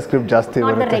ಇದೇ ಥರ ಸ್ಕ್ರಿಪ್ಟ್ ಜಾಸ್ತಿ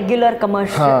ಬರುತ್ತೆ. Regular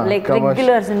commercial, like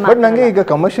regular cinema. But ನಂಗೆ ಈಗ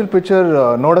ಕಮರ್ಷಿಯಲ್ ಪಿಕ್ಚರ್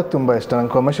ನೋಡೋಕೆ ತುಂಬ ಇಷ್ಟ.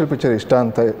 ನಂಗೆ ಕಮರ್ಷಿಯಲ್ ಪಿಕ್ಚರ್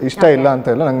ಇಷ್ಟ ಇಲ್ಲ ಅಂತ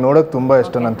ಇಲ್ಲ, ನಂಗೆ ನೋಡೋಕೆ ತುಂಬ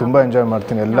ಇಷ್ಟ. ನಾನು ತುಂಬ ಎಂಜಾಯ್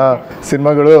ಮಾಡ್ತೀನಿ ಎಲ್ಲ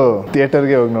ಸಿನಿಮಾಗಳು,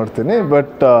 ಥಿಯೇಟರ್ಗೆ ಹೋಗಿ ನೋಡ್ತೀನಿ.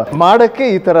 ಬಟ್ ಮಾಡಕ್ಕೆ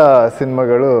ಈ ತರ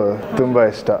ಸಿನಿಮಾಗಳು ತುಂಬಾ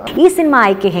ಇಷ್ಟ. ಈ ಸಿನಿಮಾ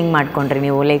ಆಯ್ಕೆ ಹೆಂಗ್ ಮಾಡ್ಕೊಂಡ್ರಿ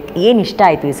ನೀವು? ಲೈಕ್ ಏನ್ ಇಷ್ಟ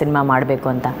ಆಯ್ತು ಈ ಸಿನಿಮಾ ಮಾಡ್ಬೇಕು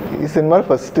ಅಂತ? ಈ ಸಿನಿಮಾ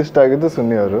ಫಸ್ಟ್ ಇಷ್ಟ ಆಗಿದ್ದು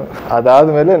ಸುನಿ ಅವರು,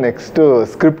 ಅದಾದ್ಮೇಲೆ ನೆಕ್ಸ್ಟ್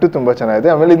ಸ್ಕ್ರಿಪ್ಟ್ ತುಂಬಾ ಚೆನ್ನಾಗಿದೆ.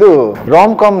 ಆಮೇಲೆ ಇದು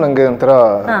ರಾಮ್ ಕಾಮ್ ನಂಗೆ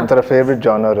ಒಂಥರ ಫೇವ್ರೆಟ್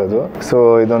ಜಾನರ್ ಅದು. ಸೊ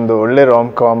ಇದೊಂದು ಒಳ್ಳೆ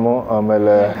ರಾಮ್ ಕಾಮ್,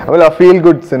 ಆಮೇಲೆ ಆ ಫೀಲ್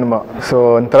ಗುಡ್ ಸಿನಿಮಾ, ಸೊ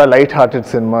ಒಂಥರ ಲೈಟ್ ಹಾರ್ಟೆಡ್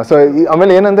ಸಿನಿಮಾ. ಸೊ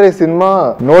ಆಮೇಲೆ ಏನಂದ್ರೆ ಈ ಸಿನಿಮಾ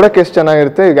ನೋಡಕ್ಕೆ ಎಷ್ಟು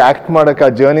ಚೆನ್ನಾಗಿರುತ್ತೆ, ಈಗ ಆಕ್ಟ್ ಮಾಡಕ್ಕೆ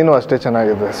ಆ ಜರ್ನಿನೂ ಅಷ್ಟೇ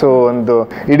ಚೆನ್ನಾಗಿದೆ. ಸೊ ಒಂದು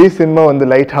ಇಡೀ ಸಿನಿಮಾ ಒಂದು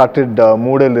ಲೈಟ್ ಹಾರ್ಟೆಡ್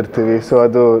ಮೂಡಲ್ಲಿ ಇರ್ತೀವಿ. ಸೊ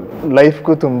ಅದು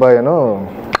ಲೈಫ್ಗೂ ತುಂಬ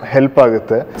ಹೆಲ್ಪ್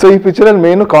ಆಗುತ್ತೆ. ಸೊ ಈ ಪಿಕ್ಚರ್ ಅಲ್ಲಿ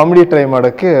ಮೇನು ಕಾಮಿಡಿ ಟ್ರೈ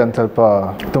ಮಾಡಕ್ಕೆ ಒಂದ್ ಸ್ವಲ್ಪ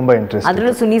ತುಂಬಾ ಇಂಟ್ರೆಸ್ಟ್.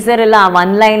 ಅದ್ರಲ್ಲೂ ಸುನಿ ಸರ್ ಎಲ್ಲ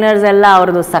ಒನ್ ಲೈನರ್ಸ್ ಎಲ್ಲ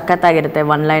ಅವ್ರದ್ದು ಸಖತ್ತಾಗಿರುತ್ತೆ.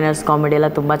 ಒನ್ ಲೈನರ್ಸ್ ಕಾಮಿಡಿ ಎಲ್ಲ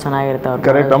ತುಂಬಾ ಚೆನ್ನಾಗಿರುತ್ತೆ ಅವ್ರು.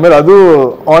 ಕರೆಕ್ಟ್. ಆಮೇಲೆ ಅದು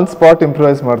ಆನ್ ಸ್ಪಾಟ್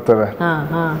ಇಂಪ್ರೂವೈಸ್ ಮಾಡ್ತಾರೆ.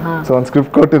 ಸೊ ಒಂದ್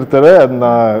ಸ್ಕ್ರಿಪ್ಟ್ ಕೊಟ್ಟಿರ್ತಾರೆ, ಅದನ್ನ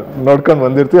ನೋಡ್ಕೊಂಡು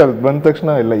ಬಂದಿರ್ತೀವಿ, ಅದು ಬಂದ ತಕ್ಷಣ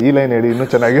ಇಲ್ಲ ಈ ಲೈನ್ ಹೇಳಿ ಇನ್ನೂ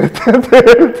ಚೆನ್ನಾಗಿರುತ್ತೆ ಅಂತ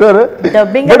ಹೇಳ್ತಾರೆ.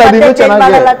 ಬಟ್ ಅದು ಇನ್ನೂ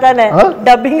ಚೆನ್ನಾಗಿ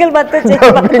ಡಬ್ಬಿಂಗ್ ಅಲ್ಲಿ ಮತ್ತೆ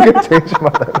ಚೇಂಜ್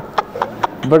ಮಾಡ್ತಾರೆ.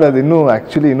 ಬಟ್ ಅದು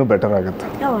ಇನ್ನೂ ಬೆಟರ್ ಆಗುತ್ತೆ.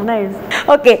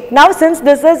 ಓಕೆ, ನಾವು ಸಿನ್ಸ್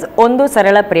ದಿಸ್ ಇಸ್ ಒಂದು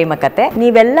ಸರಳ ಪ್ರೇಮ ಕಥೆ,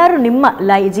 ನೀವೆಲ್ಲರೂ ನಿಮ್ಮ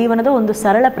ಜೀವನದ ಒಂದು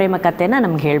ಸರಳ ಪ್ರೇಮ ಕಥೆನ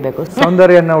ನಮ್ಗೆ ಹೇಳ್ಬೇಕು.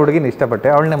 ಸೌಂದರ್ಯ ಅನ್ನೋ ಹುಡುಗಿನ ಇಷ್ಟಪಟ್ಟೆ,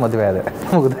 ಅವಳನ್ನೇ ಮದುವೆ ಆದೆ,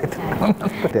 ಮುಗಿದಾಯ್ತು.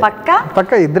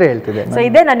 ಪಕ್ಕ ಇದ್ರೆ ಹೇಳ್ತಿದೆ. ಸೊ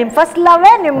ಇದೇ ನಿಮ್ಮ ಫಸ್ಟ್ ಲವ್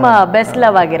ನಿಮ್ಮ ಬೆಸ್ಟ್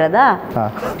ಲವ್ ಆಗಿರೋದಾ?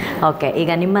 ಓಕೆ, ಈಗ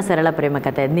ನಿಮ್ಮ ಸರಳ ಪ್ರೇಮ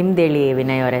ಕಥೆ ನಿಮ್ದು ಹೇಳಿ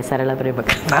ವಿನಯ್ ಅವರೇ. ಸರಳ ಪ್ರೇಮ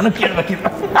ಕಥೆ ನಾನು ಕೇಳ್ಬೇಕಿಲ್ಲ.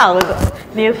 ಹೌದು,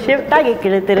 ನೀವು ಶಿಫ್ಟ್ ಆಗಿ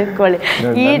ತಿಳ್ಕೊಳ್ಳಿ.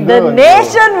 ಈ the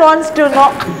nation wants to know.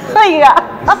 ಈಗ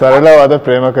ಸರಳವಾದ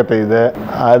ಪ್ರೇಮ ಕಥೆ ಇದೆ,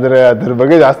 ಆದ್ರೆ ಅದ್ರ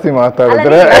ಬಗ್ಗೆ ಜಾಸ್ತಿ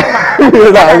ಮಾತಾಡಿದ್ರೆ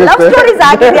ಲವ್ ಸ್ಟೋರೀಸ್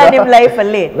ಆಗಿದೆಯಾ ನಿಮ್ಮ ಲೈಫ್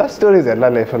ಅಲ್ಲಿ? ಲವ್ ಸ್ಟೋರೀಸ್ ಎಲ್ಲ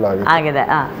ಲೈಫಲ್ಲಿ ಆಗಿದೆ.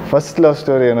 ಫಸ್ಟ್ ಲವ್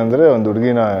ಸ್ಟೋರಿ ಏನಂದ್ರೆ, ಒಂದು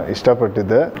ಹುಡುಗಿನ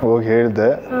ಇಷ್ಟಪಟ್ಟಿದ್ದೆ, ಹೋಗಿ ಹೇಳ್ದೆ.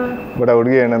 ಬಟ್ ಆ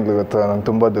ಹುಡುಗಿ ಏನಂದ್ಲು ಗೊತ್ತಾ, ನಾನು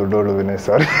ತುಂಬಾ ದೊಡ್ಡೋಳು ವಿನಯ್,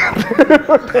 ಸಾರಿ.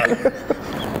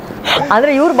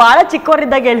 ಆದ್ರೆ ಇವ್ರು ಬಹಳ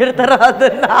ಚಿಕ್ಕವರಿದ್ದಾಗ ಹೇಳಿರ್ತಾರ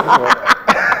ಅದನ್ನ.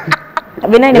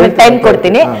 ವಿನಯ್, ನಿಮಗೆ ಟೈಮ್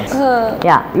ಕೊಡ್ತೀನಿ.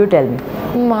 ಯಾ, you tell me.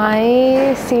 My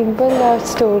simple love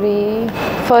story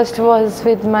first was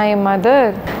with my mother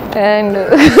and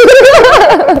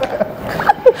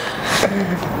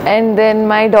and then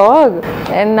my dog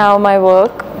and now my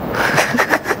work.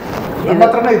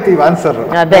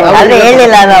 ಅದೇ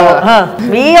ಹೇಳಿಲ್ಲ ನಾವು.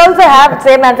 We also have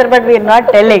same answer but we are not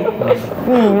telling.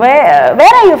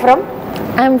 Where are you from?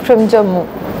 I'm from Jammu.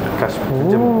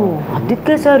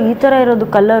 ಅದಕ್ಕೆ sir ಈ ತರ ಇರೋದು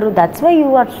colour. That's why you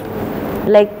are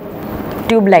like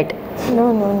tube light. No.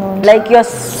 Like you're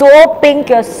so pink,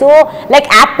 you're so like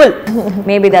apple.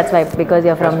 Maybe that's why, because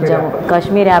you're from Jammu.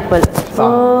 Kashmir apple.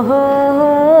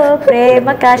 Oh,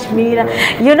 Prema Kashmira.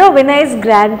 You know, Vinay's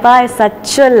grandpa is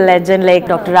such a legend. Like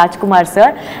Dr. Rajkumar sir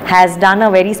has done a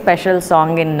very special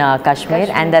song in Kashmir,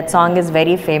 and that song is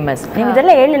very famous.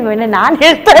 ಇದೆಲ್ಲ ಹೇಳಿಲ್ವ Vinay? ನಾನು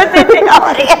ಹೇಳ್ತಾ ಇದ್ದೀನಿ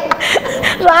ಅವರಿಗೆ.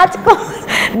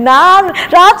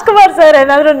 Rajkumar sir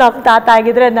ಏನಾದ್ರು ನಮ್ಮ ತಾತ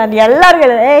ಆಗಿದ್ರೆ ನಾನು ಎಲ್ಲರಿಗೂ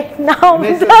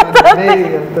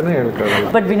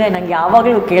ಬಟ್ ವಿನಯ್, ನಂಗೆ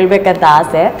ಯಾವಾಗಲೂ ಕೇಳ್ಬೇಕಂತ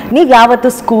ಆಸೆ. ನೀವು ಯಾವತ್ತು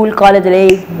ಸ್ಕೂಲ್ ಕಾಲೇಜಲ್ಲಿ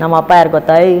ನಮ್ಮ ಅಪ್ಪ ಯಾರು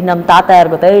ಗೊತ್ತಾ, ನಮ್ಮ ತಾತ ಯಾರು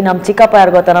ಗೊತ್ತಾ, ನಮ್ಮ ಚಿಕ್ಕಪ್ಪ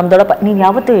ಯಾರು ಗೊತ್ತಾ, ನಮ್ಮ ದೊಡ್ಡಪ್ಪ, ನೀವು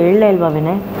ಯಾವತ್ತೂ ಹೇಳಲೇ ಇಲ್ವಾ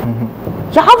ವಿನಯ್?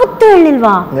 ಯಾವತ್ತೂ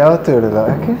ಹೇಳಿಲ್ವಾ? ಯಾವತ್ತೂ ಹೇಳಿಲ್ಲ.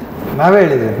 ಯಾಕೆ? ನಾವೇ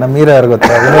ಹೇಳಿದ್ವಿ ನಮ್ಮ ಹೀರೋ ಯಾರು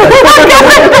ಗೊತ್ತಾ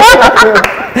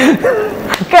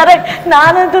ಕರೆಕ್ಟ್.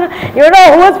 ನಾನಂತೂ ಏನೋ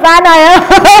ಹೂಸ್ ಫ್ಯಾನ್ ಆಯ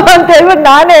ಅಂತ ಹೇಳ್ಬಿಟ್ಟು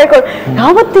ನಾನೇ ಹೇಳ್ಕೊಂಡು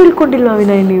ಯಾವತ್ತೂ ಹೇಳ್ಕೊಂಡಿಲ್ವಾ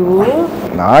ವಿನಯ್ ನೀವು?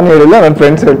 ನಾನು ಹೇಳಿಲ್ಲ, ನನ್ನ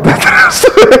ಫ್ರೆಂಡ್ಸ್ ಹೇಳ್ತಾ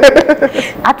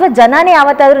ಅಥವಾ ಜನನೇ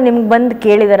ಯಾವತ್ತಾದ್ರೂ ನಿಮ್ಗೆ ಬಂದು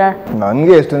ಕೇಳಿದಾರ?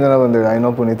 ನನಗೆ ಎಷ್ಟೊಂದು ಜನ ಬಂದಿದೆ. I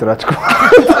know Puneeth Rajkumar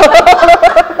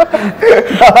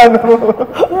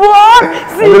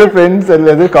friends ಅಲ್ಲಿ.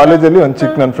 ಅದೇ ಕಾಲೇಜಲ್ಲಿ ಒಂದು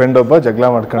ಚಿಕ್ಕ ನನ್ನ ಫ್ರೆಂಡ್ ಒಬ್ಬ ಜಗಳ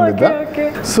ಮಾಡ್ಕೊಂಡಿದ್ದ.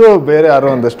 ಸೊ ಬೇರೆ ಯಾರೋ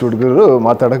ಒಂದಷ್ಟು ಹುಡುಗರು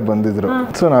ಮಾತಾಡಕ್ ಬಂದಿದ್ರು.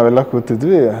 ಸೊ ನಾವೆಲ್ಲ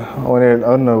ಕೂತಿದ್ವಿ.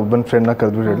 ಅವ್ನ ಒಬ್ಬನ ಫ್ರೆಂಡ್ನ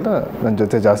ಕರೆದ್ಬಿಟ್ಟು ಹೇಳ್ದ, ನನ್ನ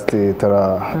ಜೊತೆ ಜಾಸ್ತಿ ಈ ತರ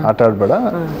ಆಟ ಆಡ್ಬೇಡ,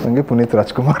 ನಂಗೆ ಪುನೀತ್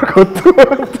ರಾಜ್ಕುಮಾರ್ ಗೊತ್ತು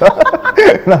ಅಂತ.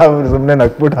 ನಾವು ಸುಮ್ಮನೆ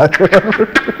ನಕ್ಬಿಟ್ಟು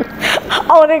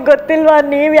ಅವನಿಗೆ ಗೊತ್ತಿಲ್ವಾ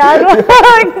ನೀವ್ ಯಾರು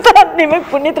ನಿಮಗೆ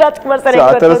ಪುನೀತ್ ರಾಜ್ಕುಮಾರ್ ಸರ್?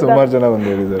 ಆ ಥರ ಸುಮಾರು ಜನ ಬಂದು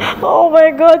ಹೇಳಿದ್ದಾರೆ. Oh my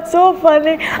God, so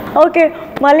funny. Okay,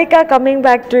 Mallika, coming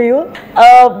back to you.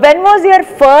 When was your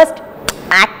first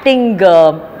acting?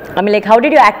 I mean, like, how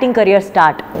did your acting career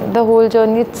start? The whole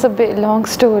journey, it's a bit long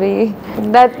story.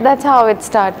 That's how it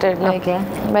started. Like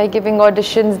by giving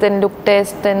auditions, then look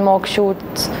tests, then mock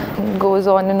shoots. It goes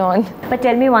on and on. But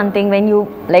tell me one thing, when you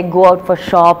like go out for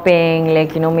shopping,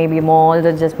 like, you know, maybe malls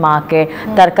or just market,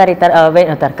 tarkari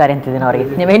antidina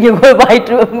avrige,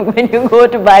 when you go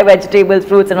to buy vegetables,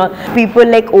 fruits and all, people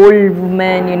like old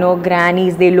women, you know,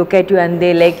 grannies, they look at you and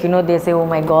they like, you know, they say, oh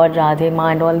my God, Radhe Ma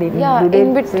and all. Yeah, in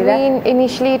between,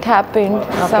 initially it happened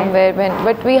somewhere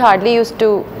but we hardly used to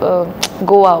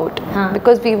go out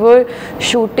because we were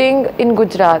shooting in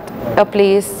Gujarat, a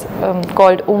place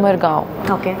called Umargaon.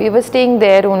 Okay. We were staying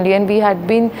there only, and we had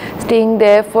been staying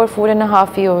there for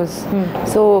 4.5 years.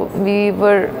 So we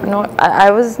were not, I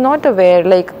was not aware,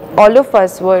 like all of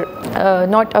us were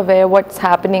not aware what's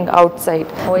happening outside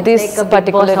this like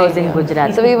particular area. In Gujarat.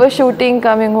 So we were shooting,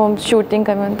 coming home, shooting,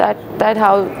 coming home. That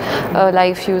how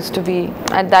life used to be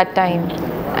at that time.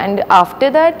 And after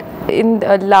that, in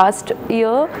the last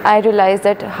year, I realized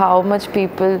that how much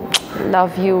people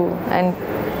love you, and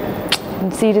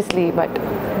seriously, but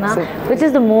so, which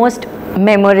is the most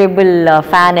memorable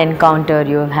fan encounter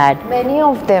you've had? Many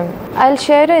of them. I'll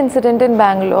share an incident in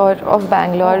Bangalore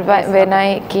when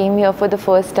I came here for the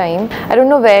first time. I don't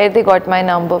know where they got my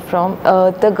number from.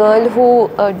 The girl who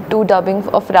do dubbing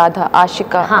of Radha,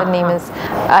 Ashika, her name is.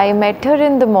 I met her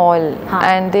in the mall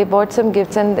and they bought some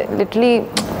gifts and literally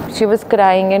she was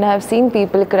crying, and I have seen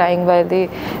people crying while they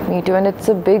meet you, and it's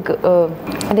a big,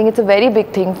 I think it's a very big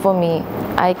thing for me.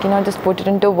 I cannot just put it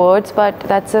into words, but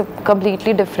that's a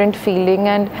completely different feeling,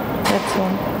 and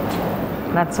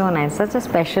That's so nice. Such a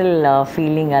special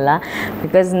feeling ಅಲ್ಲ,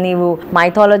 because ನೀವು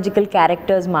mythological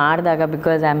characters ಮಾಡಿದಾಗ,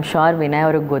 because I am sure Vinay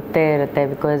ಅವ್ರಿಗೆ ಗೊತ್ತೇ ಇರುತ್ತೆ,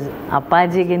 because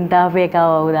ಅಪ್ಪಾಜಿಗಿಂತ ಬೇಕಾ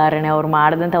ಉದಾಹರಣೆ ಅವ್ರು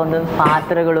ಮಾಡಿದಂಥ ಒಂದೊಂದು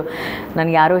ಪಾತ್ರಗಳು.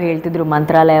 ನನಗೆ ಯಾರೋ ಹೇಳ್ತಿದ್ರು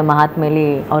ಮಂತ್ರಾಲಯ ಮಹಾತ್ಮೇಲಿ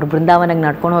ಅವ್ರು ಬೃಂದಾವನಕ್ಕೆ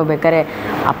ನಡ್ಕೊಂಡು ಹೋಗ್ಬೇಕಾದ್ರೆ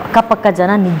ಅಕ್ಕಪಕ್ಕ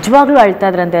ಜನ ನಿಜವಾಗ್ಲೂ ಅಳ್ತಾ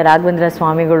ಇದ್ರಂತೆ. ರಾಘವೇಂದ್ರ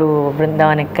ಸ್ವಾಮಿಗಳು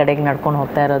ಬೃಂದಾವನಕ್ಕೆ ಕಡೆಗೆ ನಡ್ಕೊಂಡು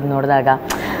ಹೋಗ್ತಾ ಇರೋದು ನೋಡಿದಾಗ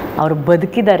ಅವ್ರು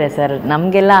ಬದುಕಿದ್ದಾರೆ ಸರ್.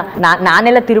 ನಮಗೆಲ್ಲ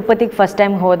ನಾನೆಲ್ಲ ತಿರುಪತಿಗೆ ಫಸ್ಟ್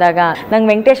ಟೈಮ್ ಹೋದಾಗ ನಂಗೆ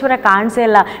ವೆಂಕಟೇಶ್ವರ ಕಾಣಿಸೇ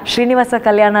ಇಲ್ಲ, ಶ್ರೀನಿವಾಸ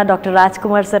ಕಲ್ಯಾಣ ಡಾಕ್ಟರ್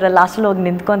ರಾಜ್ಕುಮಾರ್ ಸರ್ ಲಾಸ್ಟಲ್ಲಿ ಹೋಗಿ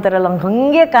ನಿಂತ್ಕೊತಾರಲ್ಲ,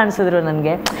 ಹಂಗೆ ಕಾಣಿಸಿದ್ರು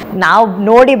ನನಗೆ. ನಾವು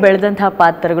ನೋಡಿ ಬೆಳೆದಂಥ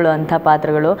ಪಾತ್ರಗಳು ಅಂಥ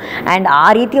ಪಾತ್ರಗಳು. ಆ್ಯಂಡ್ ಆ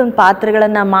ರೀತಿ ಒಂದು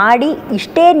ಪಾತ್ರಗಳನ್ನು ಮಾಡಿ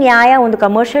ಇಷ್ಟೇ ನ್ಯಾಯ, ಒಂದು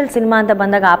ಕಮರ್ಷಿಯಲ್ ಸಿನಿಮಾ ಅಂತ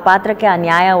ಬಂದಾಗ ಆ ಪಾತ್ರಕ್ಕೆ ಆ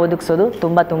ನ್ಯಾಯ ಒದಗಿಸೋದು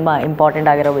ತುಂಬ ತುಂಬ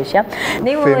ಇಂಪಾರ್ಟೆಂಟ್ ಆಗಿರೋ ವಿಷಯ.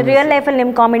 ನೀವು ರಿಯಲ್ ಲೈಫಲ್ಲಿ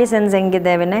ನಿಮ್ಮ ಕಾಮಿಡಿ ಸೆನ್ಸ್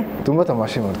ಹೆಂಗಿದೆ ವಿನಯ್? ತುಂಬ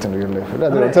ತಮಾಷೆ ಮಾಡ್ತೀನಿ ರಿಯಲ್ ಲೈಫಲ್ಲಿ,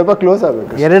 ಅದು ಸ್ವಲ್ಪ ಕ್ಲೋಸ್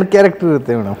ಆಗಬೇಕು. 2 ಕ್ಯಾರೆಕ್ಟರ್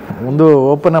ಇರುತ್ತೆ ಮೇಡಮ್, ಒಂದು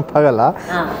ಓಪನ್ ಅಪ್ ಆಗಲ್ಲ,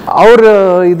 ಅವ್ರು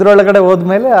ಇದ್ರೊಳಗಡೆ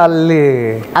ಹೋದ್ಮೇಲೆ ಅಲ್ಲಿ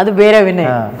ಅದು ಬೇರೆ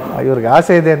ವಿನಯ್. ಇವ್ರಿಗೆ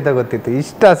ಆಸೆ ಇದೆ ಅಂತ ಗೊತ್ತಿತ್ತು,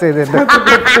 ಇಷ್ಟ ಆಸೆ ಇದೆ ಅಂತ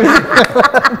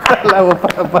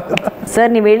ಸರ್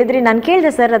ನೀವು ಹೇಳಿದ್ರಿ, ನಾನು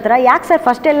ಕೇಳಿದೆ ಸರ್ ಹತ್ರ, ಯಾಕೆ ಸರ್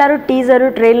ಫಸ್ಟ್ ಎಲ್ಲರೂ ಟೀಸರು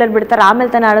ಟ್ರೈಲರ್ ಬಿಡ್ತಾರೆ ಆಮೇಲೆ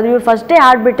ತಾನೇ ಆಡೋದು, ಇವ್ರು ಫಸ್ಟೇ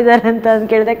ಹಾಡ್ಬಿಟ್ಟಿದ್ದಾರೆ ಅಂತ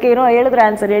ಕೇಳಿದಕ್ಕೆ ಏನೋ ಹೇಳಿದ್ರೆ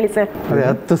ಆನ್ಸರ್ ಹೇಳಿ ಸರ್. ಅದೇ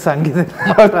 10 ಸಾಂಗ್ ಇದೆ,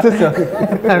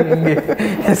 ಹಿಂಗೆ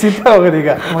ಸಿಗ್ತಾ ಹೋಗೋದು.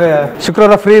 ಈಗ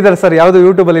ಶುಕ್ರವಾರ ಫ್ರೀ ಇದ್ದಾರೆ ಸರ್, ಯಾವುದು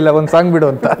ಯೂಟ್ಯೂಬಲ್ಲಿ ಇಲ್ಲ, ಒಂದು ಸಾಂಗ್ ಬಿಡು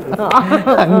ಅಂತ,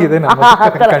 ಹಂಗಿದೆ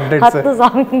 10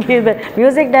 ಸಾಂಗ್ ಇದೆ.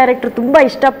 ಮ್ಯೂಸಿಕ್ ಡೈರೆಕ್ಟರ್ ತುಂಬಾ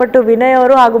ಇಷ್ಟಪಟ್ಟು ವಿನಯ್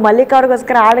ಅವರು ಹಾಗೂ ಮಲ್ಲಿಕಾ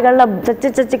ಅವ್ರಿಗೋಸ್ಕರ ಹಾಡುಗಳನ್ನ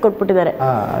ಚಚ್ಚಿ ಕೊಟ್ಬಿಟ್ಟಿದ್ದಾರೆ.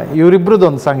 ಇವರಿಬ್ರದ್ದು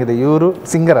ಒಂದು ಸಾಂಗ್ ಇದೆ, ಇವರು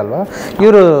ಸಿಂಗರ್ ಅಲ್ವಾ,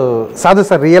 ಇವರು ಸಾಧು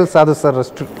ಸರ್, ರಿಯಲ್ ಸಾಧು ಸರ್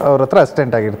ಅವ್ರ ಹತ್ರ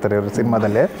ಅಸಿಸ್ಟೆಂಟ್ ಆಗಿರ್ತಾರೆ ಇವರು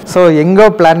ಸಿನಿಮಾದಲ್ಲಿ. ಸೊ ಹೆಂಗೋ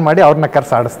ಪ್ಲಾನ್ ಮಾಡಿ ಅವ್ರನ್ನ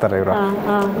ಕರ್ಸಿ ಆಡಿಸ್ತಾರೆ ಇವರು.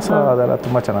 ಸೊ ಅದೆಲ್ಲ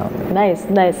ತುಂಬಾ ಚೆನ್ನಾಗಿ.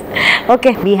 Nice.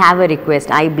 Okay, we have a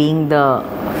request. I being the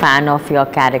fan of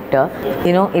your character,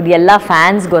 ಇದೆಲ್ಲ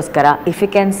ಫ್ಯಾನ್ಸ್ಗೋಸ್ಕರ, if you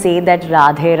can say that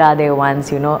Radhe Radhe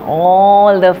once,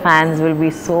 all the fans will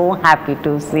be so happy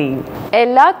to C.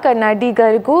 ಎಲ್ಲ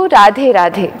ಕನ್ನಡಿಗರಿಗೂ ರಾಧೆ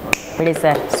ರಾಧೆ. ಬಿಡಿ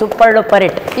sir, super duper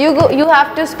hit. You have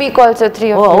to speak also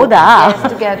 3 of you. ಹೌದಾ? Yes,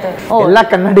 together. ಎಲ್ಲ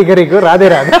ಕನ್ನಡಿಗರಿಗೂ ರಾಧೆ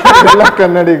ರಾಧೆ. ಎಲ್ಲ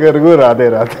ಕನ್ನಡಿಗರಿಗೂ ರಾಧೆ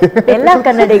ರಾಧೆ. ಎಲ್ಲ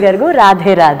ಕನ್ನಡಿಗರಿಗೂ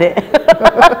Radhe Radhe.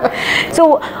 So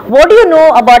what do you know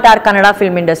about our Kannada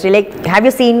film industry? Like, have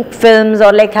you seen films,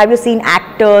 or like have you seen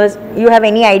actors? You have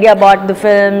any idea about the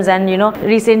films? And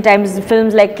recent times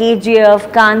films like KGF,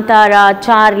 Kantara,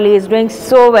 Charlie is doing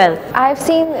so well. I've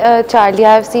seen Charlie,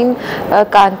 I've seen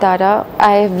Kantara.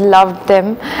 I've loved them.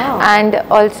 And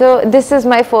also this is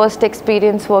my first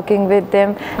experience working with them,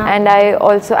 and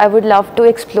I would love to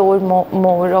explore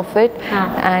more of it.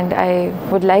 And I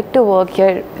would like to work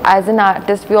here. As an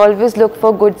artist, we always look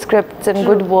for good scripts and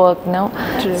good work now.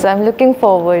 So I'm looking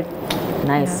forward.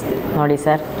 Nice. ನೋಡಿ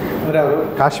sir,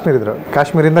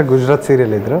 ಕಾಶ್ಮೀರಿಂದ Gujarat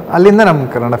serial ಇದ್ರು, ಅಲ್ಲಿಂದ ನಮ್ಮ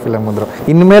Kannada film ಬಂದ್ರು.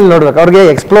 ಇನ್ಮೇಲೆ ನೋಡ್ಬೇಕು, ಅವ್ರಿಗೆ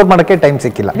explore ಮಾಡಕ್ಕೆ time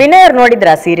ಸಿಕ್ಕಿಲ್ಲ. ವಿನಯ್ ಅವ್ರು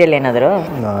ನೋಡಿದ್ರ ಸೀರಿಯಲ್ ಏನಾದ್ರು?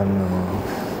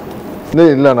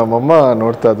 ಇಲ್ಲ, ನಮ್ಮಮ್ಮ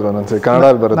ನೋಡ್ತಾ ಇದ್ರು ಒಂದೊಂದ್ಸರಿ,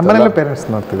 ಕನ್ನಡ ಬರುತ್ತೆ, ಪೇರೆಂಟ್ಸ್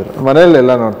ನೋಡ್ತಿದ್ರು,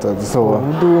 ಮನೆಯಲ್ಲೆಲ್ಲ ನೋಡ್ತಾ ಇದ್ರು. ಸೊ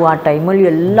ಆ ಟೈಮಲ್ಲಿ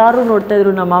ಎಲ್ಲರೂ ನೋಡ್ತಾ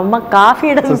ಇದ್ರು. ನಮ್ಮಮ್ಮ ಕಾಫಿ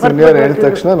ಸೀನಿಯರ್ ಹೇಳಿದ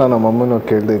ತಕ್ಷಣ ನಾನು ನಮ್ಮಮ್ಮನ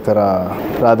ಕೇಳಿದೆ, ಈ ಥರ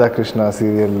ರಾಧಾಕೃಷ್ಣ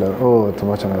ಸೀರಿಯಲ್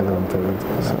ತುಂಬ ಚೆನ್ನಾಗಿದೆ ಅಂತ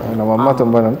ಹೇಳಿದ್ರು. ನಮ್ಮಮ್ಮ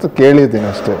ತುಂಬ ನಂತರ ಕೇಳಿದ್ದೀನಿ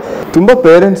ಅಷ್ಟೇ. ತುಂಬ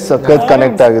ಪೇರೆಂಟ್ಸ್ ಸಖತ್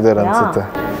ಕನೆಕ್ಟ್ ಆಗಿದ್ದಾರೆ ಅನ್ಸುತ್ತೆ.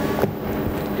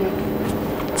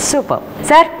 Super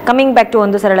sir. Coming back to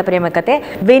ಒಂದು ಸರಳ ಪ್ರೇಮ ಕಥೆ,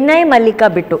 ವಿನಯ್ ಮಲ್ಲಿಕಾ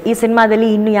ಬಿಟ್ಟು ಈ ಸಿನಿಮಾದಲ್ಲಿ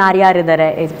ಇನ್ನು ಯಾರ್ಯಾರಿದ್ದಾರೆ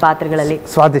ಈ ಪಾತ್ರಗಳಲ್ಲಿ?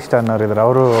 ಸ್ವಾದಿಷ್ಟ ಅನ್ನೋರು ಇದ್ದಾರೆ,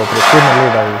 ಅವರು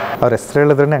ಅವ್ರ ಹೆಸರು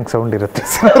ಹೇಳಿದ್ರೆ ಹಂಗೆ ಸೌಂಡ್ ಇರುತ್ತೆ.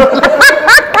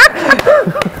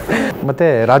 ಮತ್ತೆ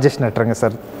ರಾಜೇಶ್ ನಟ್ರಂಗ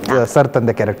ಸರ್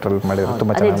ತಂದೆ ಕ್ಯಾರೆಕ್ಟರ್ ಮಾಡಿದ್ರು,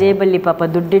 ತುಂಬಾ ಚೆನ್ನಾಗಿ. ಜೇಬಲ್ಲಿ ಪಾಪ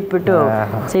ದುಡ್ಡಿಟ್ಬಿಟ್ಟು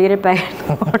ಸಿಗರೇಟ್ ಪ್ಯಾಕೆಟ್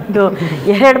ತಗೊಂಡು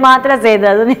 2 ಮಾತ್ರ ಸೇದ,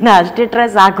 ಅದು ನಿನ್ನ ಅಷ್ಟಿಟ್ರೆ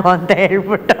ಸಾಕು ಅಂತ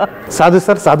ಹೇಳ್ಬಿಟ್ಟು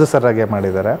ಸಾಧು ಸರ್ ಆಗಿ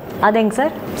ಮಾಡಿದ್ದಾರೆ. ಅದ ಹೆಂಗ್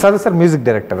ಸರ್? ಸಾಧು ಸರ್ ಮ್ಯೂಸಿಕ್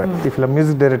ಡೈರೆಕ್ಟರ್, ಈ ಫಿಲಮ್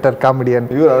ಮ್ಯೂಸಿಕ್ ಡೈರೆಕ್ಟರ್, ಕಾಮಿಡಿಯನ್.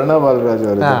 ಇವರು ಅರುಣಾ ಬಾಲರಾಜ್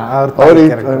ಅವರು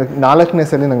 4ನೇ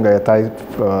ಸಲ ನಂಗೆ ತಾಯಿ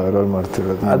ರೋಲ್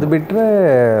ಮಾಡ್ತಿರೋದು. ಅದು ಬಿಟ್ರೆ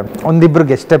ಒಂದಿಬ್ರು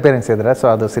ಗೆಸ್ಟ್ ಅಪಿಯರೆನ್ಸ್ ಇದ್ರೆ, ಸೊ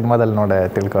ಅದು ಸಿನಿಮಾದಲ್ಲಿ ನೋಡ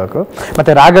ತಿಳ್ಕೋಬೇಕು.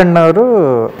 ಮತ್ತೆ ರಾಘಣ್ಣ ಅವರು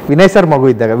ವಿನಯ್ ಸರ್ ಮಗು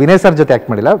ಇದ್ದಾಗ, ವಿನಯ್ ಸರ್ ಜೊತೆ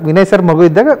ಆಕ್ಟ್ ಮಾಡಿಲ್ಲ, ವಿನಯ್ ಸರ್ ಮಗು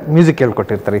ಇದ್ದಾಗ ಮ್ಯೂಸಿಕ್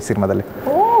ಹೇಳ್ಕೊಟ್ಟಿರ್ತಾರೆ ಈ ಸಿನಿಮಾದಲ್ಲಿ.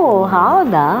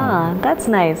 ಹೌದಾ? That's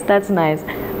nice.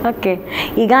 ಓಕೆ,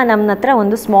 ಈಗ ನಮ್ಮ ಹತ್ರ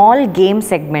ಒಂದು ಸ್ಮಾಲ್ ಗೇಮ್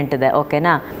ಸೆಗ್ಮೆಂಟ್ ಇದೆ,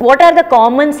 ಓಕೆನಾ? What are the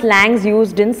common ಸ್ಲ್ಯಾಂಗ್ಸ್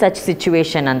used in such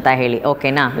situation ಅಂತ ಹೇಳಿ,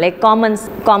 ಓಕೆನಾ? Like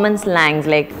common ಸ್ಲ್ಯಾಂಗ್ಸ್,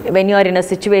 like when you are in a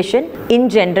situation in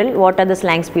general, what are the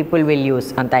ಸ್ಲ್ಯಾಂಗ್ಸ್ people will use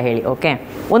ಅಂತ ಹೇಳಿ. ಓಕೆ,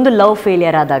 ಒಂದು ಲವ್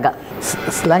ಫೇಲಿಯರ್ ಆದಾಗ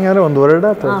slang ಅಂದ್ರೆ ಒಂದು ವರ್ಡ್.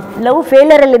 ಲವ್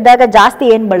ಫೇಲಿಯರ್ ಅಲ್ಲಿ ಇದ್ದಾಗ ಜಾಸ್ತಿ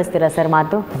ಏನ್ ಬಳಸ್ತೀರಾ ಸರ್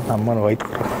ಮಾತು? ಅಮ್ಮನ ಹೋಯ್ತು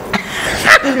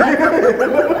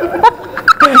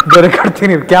ಬೇರೆ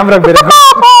ಕೊಡ್ತೀನಿ, ಕ್ಯಾಮ್ರಾ ಬೇರೆ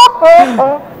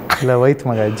ಇಲ್ಲ, ಹೋಯ್ತು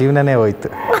ಮಗ, ಜೀವನನೇ ಹೋಯ್ತು.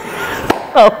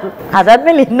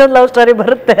 ಅದಾದ್ಮೇಲೆ ಇನ್ನೊಂದು ಲವ್ ಸ್ಟೋರಿ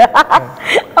ಬರುತ್ತೆ.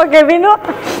 ಓಕೆ ವಿನು,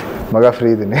 ಮಗ ಫ್ರೀ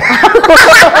ಇದ್ದೀನಿ.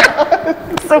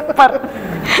 ಸೂಪರ್.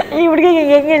 ಈ ಹುಡುಗಿಗೆ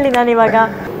ಹೆಂಗೆ ಹೇಳಿ ನಾನು ಇವಾಗ?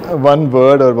 one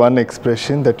word or one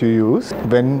expression that you use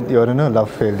when you're in a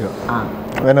love failure.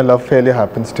 When a love failure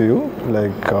happens to you,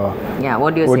 like Yeah,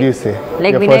 what do you what say? do you say?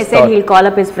 Like Your Vinay first said, thought. he'll call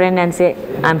up his friend and say,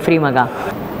 I'm free, maga.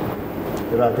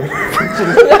 Radhe.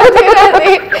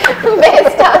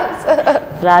 Best answer.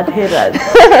 Radhe Radhe.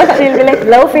 She'll be like,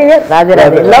 love failure, Radhe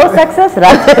Radhe. Love success,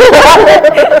 Radhe Radhe.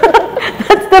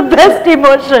 That's the best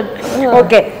emotion.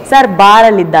 Okay, sir,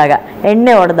 ಬಾರಲ್ಲಿದ್ದಾಗ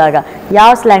ಎಣ್ಣೆ ಹೊಡೆದಾಗ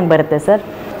ಯಾವ slang ಬರುತ್ತೆ sir?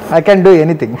 I can do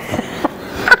anything.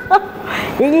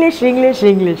 English.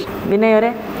 Vinay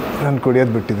ಅವರೇ? ನಾನು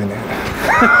ಕುಡಿಯೋದು ಬಿಟ್ಟಿದ್ದೀನಿ.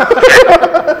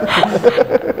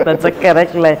 That's a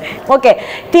correct line. Okay,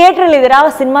 ಥಿಯೇಟ್ರಲ್ಲಿ ಇದ್ದೀರಾ,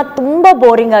 ಸಿನಿಮಾ ತುಂಬಾ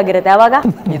ಬೋರಿಂಗ್ ಆಗಿರುತ್ತೆ, ಅವಾಗ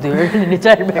ಇದು ನಿಜ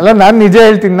ಹೇಳ್ಬೇಕು. ಅಲ್ಲ, ನಾನು ನಿಜ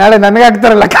ಹೇಳ್ತೀನಿ, ನಾಳೆ ನನಗೆ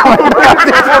ಆಗ್ತಾರಲ್ಲ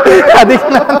ಅದಕ್ಕೆ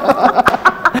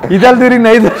ಇದಲ್ದಿರಿ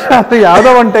 5 ವರ್ಷ ಅದು ಯಾವುದೋ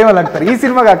ಒಂದು ಟೈಮಲ್ಲಿ ಆಗ್ತಾರೆ. ಈ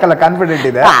ಸಿನಿಮಾಗೆ ಹಾಕಲ್ಲ, ಕಾನ್ಫಿಡೆಂಟ್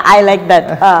ಇದೆ. I like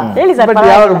that. ಹೇಳಿ ಸರ್.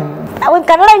 ಒಂದು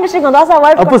ಕನ್ನಡ ಇಂಡಸ್ಟ್ರಿಗೆ ಒಂದು ಹೊಸ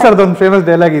ವರ್ಡ್. ಅಪ್ಪು ಸರ್ದು ಒಂದು ಫೇಮಸ್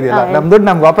ಡೈಲಾಗ್ ಇದೆಯಲ್ಲ, ನಮ್ ದುಡ್ಡು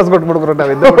ನಮ್ಗೆ ವಾಪಸ್ ಕೊಟ್ಬಿಡ್ರು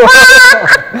ನಾವಿದ್ದು.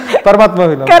 ಪರಮಾತ್ಮ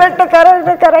ಕರೆಕ್ಟ್.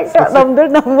 ನಮ್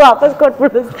ದುಡ್ಡು ನಮ್ಗೆ ವಾಪಸ್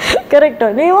ಕೊಟ್ಬಿಡು. ಕರೆಕ್ಟ್.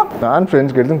 ನೀವು? ನಾನು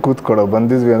ಫ್ರೆಂಡ್ಸ್ ಕೇಳ್ತೀನಿ, ಕೂತ್ಕೊಡೋ,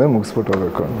 ಬಂದಿದ್ವಿ ಅಂದ್ರೆ ಮುಗಿಸ್ಬಿಟ್ಟು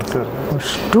ಹೋಗ್ಬೇಕು ಅಂತ.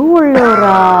 ಅಷ್ಟು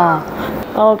ಒಳ್ಳೆಯವರಾ?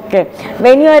 Okay.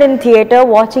 When you are in theatre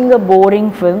watching a boring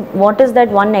film, what is that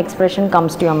one expression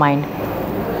comes to your mind?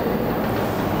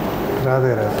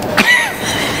 Radhe Radhe.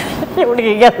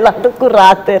 ಹುಡುಗಿಗೆಲ್ಲದಕ್ಕೂ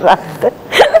ರಾತೆ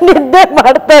ನಿದ್ದೆ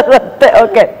ಮಾಡ್ತಾ ಇರುತ್ತೆ.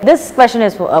 Okay. This question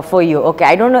is for you. Okay.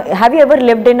 I don't know. Have you ever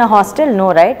lived in a hostel? No,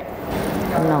 right?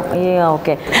 No. Yeah,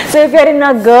 okay. So if you're in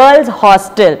a girls'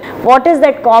 hostel, what is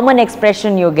that common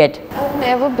expression you get? I've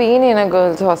never been in a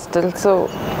girls' hostel, so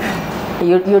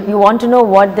You want to know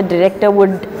what the director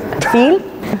would feel?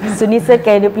 Suni sir,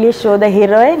 can you please show the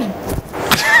heroine?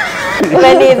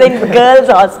 When he is in girls'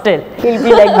 hostel, he'll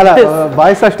be like ಅಲ್ಲ, this.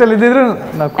 Boys hostel ಇದ್ದಿದ್ರು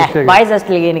ನಾವು ಖುಷಿಯಾಗಿ. Boys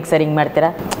ಹಾಸ್ಟೆಲ್ಗೆ ಏನಕ್ಕೆ sir ಹಿಂಗೆ ಮಾಡ್ತೀರಾ?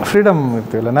 Freedom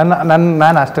ಇರ್ತೀವಲ್ಲ.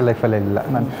 ನಾನು hostel ಲೈಫಲ್ಲೇ ಇಲ್ಲ,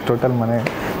 ನಾನು ಟೋಟಲ್ ಮನೆ.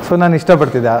 ಸೊ ನಾನು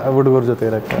ಇಷ್ಟಪಡ್ತಿದ್ದೆ ಹುಡುಗರ ಜೊತೆ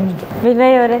ಇರೋಕ್ಕೆ ಅಷ್ಟೇ.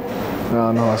 ವಿನಯ್ ಅವರೇ?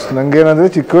 ನಾನು ಅಷ್ಟು ನಂಗೇನಂದ್ರೆ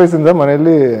ಚಿಕ್ಕ ವಯಸ್ಸಿಂದ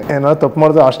ಮನೇಲಿ ಏನಾದ್ರು ತಪ್ಪು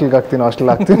ಮಾಡಿದ್ರೆ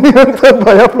ಹಾಸ್ಟೆಲ್ ಆಗ್ತೀನಿ ಅಂತ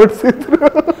ಭಯ ಪಡಿಸಿದ್ರು.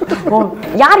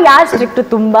 ಯಾರು ಸ್ಟ್ರಿಕ್ಟ್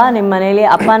ತುಂಬಾ ನಿಮ್ಮ ಮನೇಲಿ?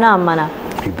 ಅಪ್ಪನ ಅಮ್ಮನ?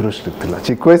 ಇಬ್ರು ಸ್ಟ್ರಿಕ್ಟ್ ಇಲ್ಲ.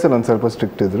 ಚಿಕ್ಕ ವಯಸ್ಸಲ್ಲಿ ಒಂದು ಸ್ವಲ್ಪ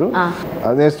ಸ್ಟ್ರಿಕ್ಟ್ ಇದ್ರು,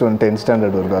 ಅದೆಷ್ಟು ಒಂದು 10th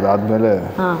ಸ್ಟ್ಯಾಂಡರ್ಡ್ ವರ್ಗು. ಅದಾದ್ಮೇಲೆ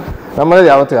ನಮ್ಮನೇಲಿ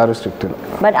ಯಾವತ್ತೂ ಯಾರು ಸ್ಟ್ರಿಕ್ಟ್ ಇಲ್ಲ.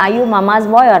 But I you ಮಮಾಸ್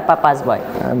bye R ಪಪಾಸ್ bye?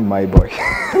 I am ಮೈ ಬಾಯ್.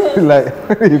 ಇಲ್ಲ,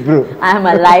 ಇಬ್ರು. ಐ ಆಮ್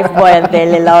ಅ ಲೈಫ್ ಬಾಯ್ ಅಂತ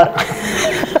ಹೇಳಿಲ್ಲ ಅವ್ರು.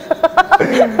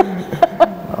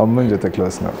 ಅಮ್ಮನ ಜೊತೆ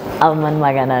ಕ್ಲೋಸ್ ನಾವು. ಅಮ್ಮನ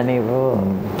ಮಗನ ನೀವು?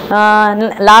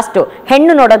 ಲಾಸ್ಟು,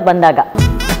 ಹೆಣ್ಣು ನೋಡಕ್ ಬಂದಾಗ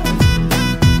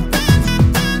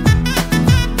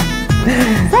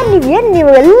ಸರ್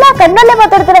ನೀವು ಎಲ್ಲ ಕನ್ನಡಲ್ಲೇ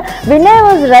ಮಾತಾಡ್ತೀರ. Vinay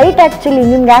was right actually.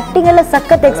 ನಿಮ್ಗೆ ಆಕ್ಟಿಂಗ್ ಎಲ್ಲ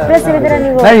ಸಖತ್ ಎಕ್ಸ್ಪ್ರೆಸಿವ್ ಇದ್ದೀರಾ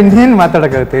ನೀವು. ಇನ್ನೇನು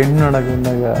ಮಾತಾಡೋಕ್ಕಾಗುತ್ತೆ? ಹೆಣ್ಣು ನೋಡಕ್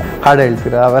ಬಂದಾಗ ಹಾಡು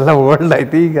ಹೇಳ್ತೀರಾ? ಅವೆಲ್ಲ ಓಲ್ಡ್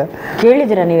ಆಯ್ತು. ಈಗ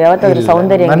ಕೇಳಿದ್ದೀರಾ ನೀವು ಯಾವತ್ತಾದ್ರೂ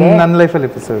ಸೌಂದರ್ಯ? ನನ್ನ ಲೈಫಲ್ಲಿ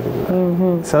ಎಪಿಸೋಡ್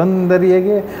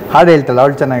ಸೌಂದರ್ಯಗೆ ಹಾಡು ಹೇಳ್ತಾಳೆ,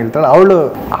 ಅವಳು ಚೆನ್ನಾಗಿ ಹೇಳ್ತಾಳೆ. ಅವಳು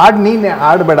ಹಾಡು ನೀನೆ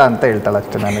ಹಾಡಬೇಡ ಅಂತ ಹೇಳ್ತಾಳೆ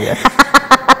ಅಷ್ಟೇ ನನಗೆ.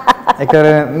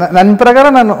 ಯಾಕಂದ್ರೆ ನನ್ನ ಪ್ರಕಾರ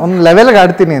ನಾನು ಒಂದು ಲೆವೆಲ್ಗೆ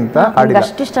ಆಡ್ತೀನಿ ಅಂತ ಹಾಡಿಲ್ಲ.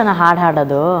 ಅಷ್ಟಿಷ್ಟನ ಹಾಡು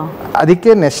ಹಾಡೋದು?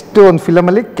 ಅದಕ್ಕೆ ನೆಕ್ಸ್ಟ್ ಒಂದು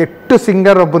ಫಿಲಮಲ್ಲಿ ಕೆಟ್ಟ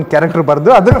ಸಿಂಗರ್ ಒಬ್ಬನ ಕ್ಯಾರೆಕ್ಟರ್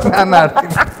ಬರೆದು ಅದ್ರ ನಾನು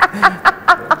ಆಡ್ತೀನಿ.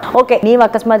 ಓಕೆ, ನೀವು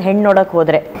ಅಕಸ್ಮಾತ್ ಹೆಣ್ಣು ನೋಡಕ್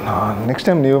ಹೋದ್ರೆ ನೆಕ್ಸ್ಟ್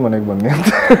ಟೈಮ್ ನೀವು ಮನೆಗೆ ಬನ್ನಿ ಅಂತ.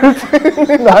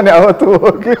 ನಾನು ಯಾವತ್ತೂ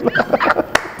ಹೋಗಿಲ್ಲ.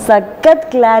 ಸಖತ್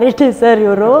ಕ್ಲಾರಿಟಿ ಸರ್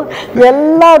ಇವರು.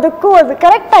 ಎಲ್ಲದಕ್ಕೂ ಅದು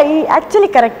correct, actually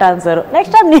correct answer.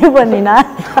 Next time ನೀವು ಬನ್ನಿ,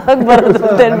 ನಾನು ಬರೋದು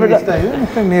ಅಂತ ಹೇಳ್ಬಿಟ್ಟು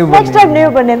ನೆಕ್ಸ್ಟ್ ಟೈಮ್ ನೀವು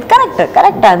ಬನ್ನಿ ಅಂತ.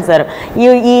 Correct answer.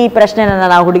 ಈ ಪ್ರಶ್ನೆನ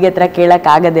ನಾವು ಹುಡುಗಿ ಹತ್ರ ಕೇಳಕ್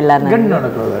ಆಗೋದಿಲ್ಲ.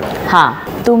 ಹಾ,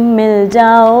 ತುಮ್ mill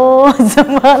ಜಾओ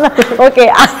ಜಮಾನ. Okay,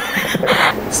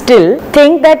 still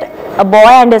think that a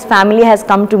boy and his family has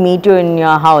come to meet you in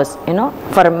your house,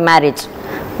 for marriage.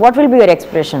 What will be your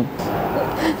expression?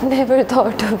 never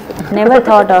thought of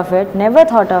it. Never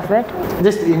thought of it.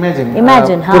 Just imagine.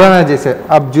 हाँ. पुराना जैसे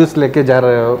आप juice लेके जा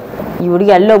रहे हो. ಈ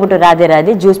ಹುಡುಗಿ ಅಲ್ಲಿ ಹೋಗ್ಬಿಟ್ಟು ರಾಧೆ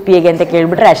ರಾಧೆ ಜ್ಯೂಸ್ ಪಿಯೇಗೆ ಅಂತ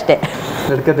ಕೇಳ್ಬಿಟ್ರೆ ಅಷ್ಟೇ.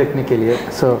 लड़का देखने के लिए.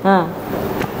 So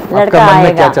लड़का आपका मन में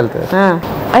आएगा. क्या चलता है?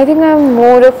 I think I'm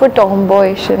more of a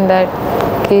tomboyish in that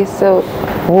case, so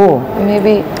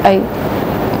maybe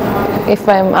if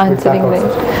I'm answering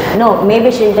right. No, maybe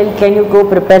she'll tell, can you go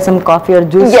prepare some coffee or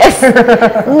juice? Yes.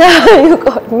 No, you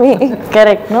got me.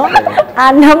 Correct, no?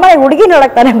 ನಮ್ಮ ಹುಡುಗಿ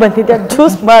ನೋಡಕ್ ತಾನೇ ಬಂದಿದ್ದೆ.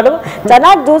 Juice ಮಾಡು,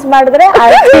 ಚೆನ್ನಾಗಿ juice ಮಾಡಿದ್ರೆ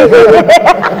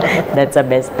that's a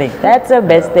best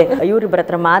thing. ಇವ್ರಿಬ್ಬರ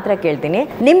ಹತ್ರ ಮಾತ್ರ ಕೇಳ್ತೀನಿ,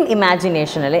 ನಿಮ್ಮ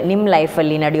ಇಮ್ಯಾಜಿನೇಷನಲ್ಲಿ, ನಿಮ್ಮ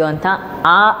ಲೈಫಲ್ಲಿ ನಡೆಯುವಂಥ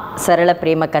ಆ ಸರಳ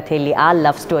ಪ್ರೇಮ ಕಥೆಯಲ್ಲಿ, ಆ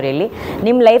ಲವ್ ಸ್ಟೋರಿಯಲ್ಲಿ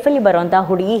ನಿಮ್ಮ ಲೈಫಲ್ಲಿ ಬರುವಂಥ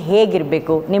ಹುಡುಗಿ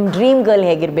ಹೇಗಿರಬೇಕು? ನಿಮ್ಮ ಡ್ರೀಮ್ ಗರ್ಲ್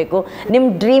ಹೇಗಿರಬೇಕು? ನಿಮ್ಮ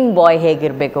ಡ್ರೀಮ್ ಬಾಯ್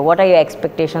ಹೇಗಿರಬೇಕು? What are your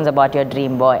expectations about your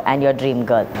dream boy and your dream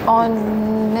girl?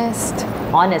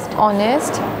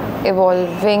 Honest,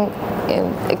 evolving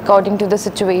according to the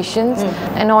situations,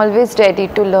 and always ready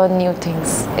to learn new things,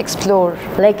 explore.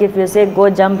 Like if you say go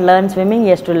jump, learn swimming,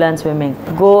 yes to learn swimming.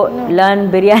 Go learn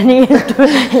biryani, yes to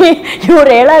ಇವ್ರು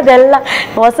ಹೇಳೋದೆಲ್ಲ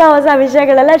ಹೊಸ ಹೊಸ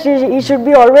ವಿಷಯಗಳೆಲ್ಲ he should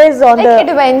be always on like the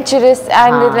adventurous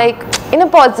and like in a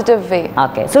positive way.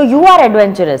 Okay, so you are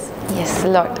adventurous. Yes, a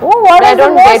lot. Oh, what But is I the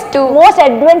don't get to. most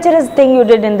adventurous thing you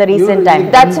did in the recent time?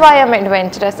 That's why I'm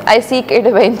adventurous. I seek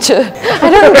adventure. I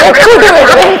don't get to do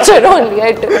adventure only.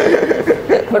 I do.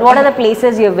 But what are the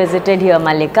places you have visited here,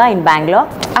 Mallika, in Bangalore?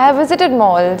 I have visited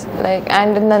malls like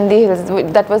and Nandi Hills.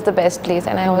 That was the best place,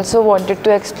 and I also wanted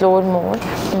to explore more.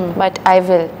 But I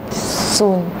will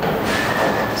soon.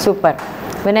 Super.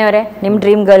 Vinay ಅವರೇ, ನಿಮ್ಮ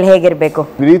dream girl ಹೇಗಿರಬೇಕು?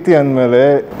 ಪ್ರೀತಿ ಅಂದಮೇಲೆ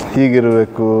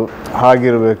ಹೀಗಿರಬೇಕು,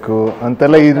 ಹಾಗಿರಬೇಕು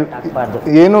ಅಂತೆಲ್ಲ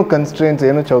ಏನು ಕನ್ಸ್ಟ್ರೇನ್ಸ್,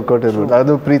 ಏನು ಚೌಕಟ್ಟು ಇರಬೇಕು,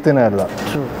 ಅದು ಪ್ರೀತಿನೇ ಅಲ್ಲ.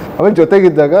 ಆಮೇಲೆ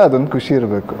ಜೊತೆಗಿದ್ದಾಗ ಅದೊಂದು ಖುಷಿ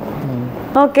ಇರಬೇಕು.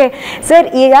 ಓಕೆ ಸರ್,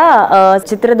 ಈಗ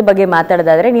ಚಿತ್ರದ ಬಗ್ಗೆ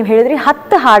ಮಾತಾಡೋದಾದ್ರೆ ನೀವು ಹೇಳಿದ್ರಿ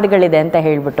 10 ಹಾಡುಗಳಿದೆ ಅಂತ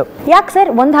ಹೇಳ್ಬಿಟ್ಟು, ಯಾಕೆ ಸರ್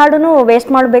ಒಂದು ಹಾಡನ್ನು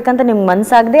ವೇಸ್ಟ್ ಮಾಡ್ಬೇಕಂತ ನಿಮ್ಗೆ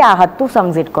ಮನ್ಸಾಗದೆ ಆ 10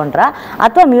 ಸಾಂಗ್ಸ್ ಇಟ್ಕೊಂಡ್ರಾ,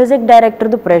 ಅಥವಾ ಮ್ಯೂಸಿಕ್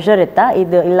ಡೈರೆಕ್ಟರ್ದು ಪ್ರೆಷರ್ ಇತ್ತಾ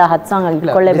ಇದು ಇಲ್ಲ 10 ಸಾಂಗ್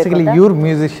ಇಟ್ಕೊಳ್ಳೇಬೇಕು? ಇವ್ರು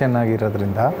ಮ್ಯೂಸಿಷಿಯನ್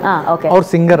ಆಗಿರೋದ್ರಿಂದ, ಓಕೆ, ಅವ್ರು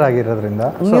ಸಿಂಗರ್ ಆಗಿರೋದ್ರಿಂದ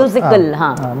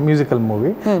ಮ್ಯೂಸಿಕಲ್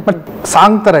ಮೂವಿ, ಬಟ್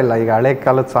ಸಾಂಗ್ ತರ ಇಲ್ಲ, ಈಗ ಹಳೆ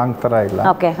ಕಾಲದ ಸಾಂಗ್ ತರ ಇಲ್ಲ.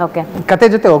 ಓಕೆ ಓಕೆ, ಕತೆ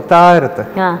ಜೊತೆ ಹೋಗ್ತಾ ಇರುತ್ತೆ.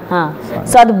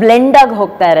 ಸೊ ಅದು ಬ್ಲೆಂಡ್ ಆಗಿ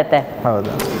ಹೋಗ್ತಾ ಇರುತ್ತೆ. ಹೌದು,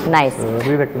 ನೈಸ್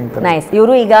ನೈಸ್.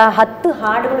 ಇವರು ಈಗ 10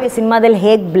 ಹಾಡುಗಳು ಈ ಸಿನಿಮಾದಲ್ಲಿ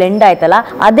ಹೇಗ್ ಬ್ಲೆಂಡ್ ಆಯ್ತಲ್ಲ,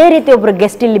 ಅದೇ ರೀತಿ ಒಬ್ರು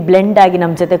ಗೆಸ್ಟ್ ಇಲ್ಲಿ ಬ್ಲೆಂಡ್ ಆಗಿ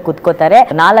ನಮ್ ಜೊತೆ ಕುತ್ಕೋತಾರೆ.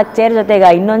 4 ಚೇರ್ ಜೊತೆಗೆ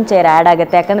ಇನ್ನೊಂದು ಚೇರ್ ಆಡ್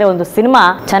ಆಗುತ್ತೆ. ಯಾಕಂದ್ರೆ ಒಂದು ಸಿನಿಮಾ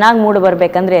ಚೆನ್ನಾಗಿ ಮೂಡ್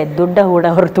ಬರ್ಬೇಕಂದ್ರೆ ದುಡ್ಡ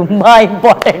ಹೂಡೋರು ತುಂಬಾ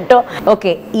ಇಂಪಾರ್ಟೆಂಟ್.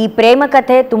 ಓಕೆ, ಈ ಪ್ರೇಮ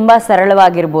ಕಥೆ ತುಂಬಾ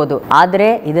ಸರಳವಾಗಿರ್ಬೋದು, ಆದ್ರೆ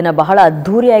ಇದನ್ನ ಬಹಳ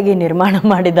ಅದ್ಧೂರಿಯಾಗಿ ನಿರ್ಮಾಣ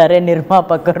ಮಾಡಿದ್ದಾರೆ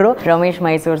ನಿರ್ಮಾಪಕರು. ರಮೇಶ್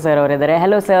ಮೈಸೂರ್ ಸರ್ ಅವರಿದ್ದಾರೆ.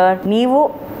 ಹಲೋ ಸರ್, ನೀವು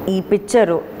ಈ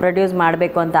ಪಿಕ್ಚರು ಪ್ರೊಡ್ಯೂಸ್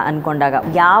ಮಾಡಬೇಕು ಅಂತ ಅನ್ಕೊಂಡಾಗ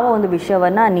ಯಾವ ಒಂದು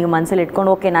ವಿಷಯವನ್ನ ನೀವು ಮನಸ್ಸಲ್ಲಿ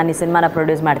ಇಟ್ಕೊಂಡು ಓಕೆ ನಾನು ಈ ಸಿನಿಮಾನ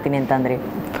ಪ್ರೊಡ್ಯೂಸ್ ಮಾಡ್ತೀನಿ ಅಂತಂದ್ರಿ?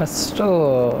 ಫಸ್ಟು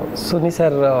ಸುನಿ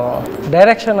ಸರ್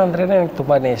ಡೈರೆಕ್ಷನ್ ಅಂದ್ರೆ ನನಗೆ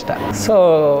ತುಂಬಾ ಇಷ್ಟ. ಸೊ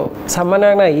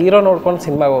ಸಾಮಾನ್ಯವಾಗಿ ನಾ ಹೀರೋ ನೋಡ್ಕೊಂಡು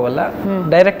ಸಿನಿಮಾಗೆ ಹೋಗಲ್ಲ,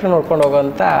 ಡೈರೆಕ್ಟರ್ ನೋಡ್ಕೊಂಡು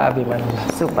ಹೋಗೋಂಥ ಅಭಿಮಾನಿ.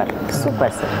 Super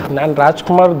super sir. ನಾನು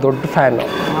ರಾಜ್ಕುಮಾರ್ ದೊಡ್ಡ ಫ್ಯಾನು.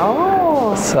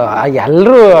 ಸೊ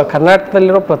ಎಲ್ಲರೂ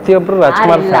ಕರ್ನಾಟಕದಲ್ಲಿರೋ ಪ್ರತಿಯೊಬ್ಬರು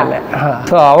ರಾಜ್ಕುಮಾರ್ ಫ್ಯಾನೇ.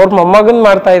 ಸೊ ಅವ್ರ ಮೊಮ್ಮಗನ್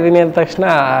ಮಾಡ್ತಾ ಇದ್ದೀನಿ ಅಂದ ತಕ್ಷಣ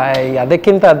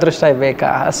ಅದಕ್ಕಿಂತ ಅದೃಷ್ಟ ಬೇಕಾ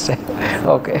ಅಷ್ಟೇ.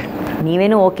 ಓಕೆ,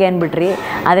 ನೀವೇನು ಓಕೆ ಅಂದ್ಬಿಟ್ರಿ,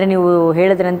 ಆದರೆ ನೀವು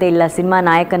ಹೇಳಿದ್ರಂತೆ ಇಲ್ಲ ಸಿನಿಮಾ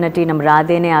ನಾಯಕ ನಟಿ ನಮ್ಮ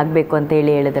ರಾಧೇನೇ ಆಗಬೇಕು ಅಂತ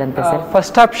ಹೇಳಿದ್ರಂತೆ ಸರ್.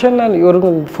 ಫಸ್ಟ್ ಆಪ್ಷನ್ ನಾನು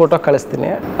ಇವ್ರಿಗೆ ಫೋಟೋ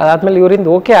ಕಳಿಸ್ತೀನಿ, ಅದಾದ್ಮೇಲೆ ಇವರಿಂದ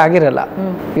ಓಕೆ ಆಗಿರಲ್ಲ.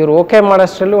 ಇವ್ರು ಓಕೆ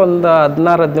ಮಾಡೋಷ್ಟರಲ್ಲಿ ಒಂದು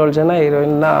 16-17 ಜನ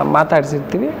ಹೀರೋಯಿನ್ನ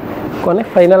ಮಾತಾಡ್ಸಿರ್ತೀವಿ, ಕೊನೆ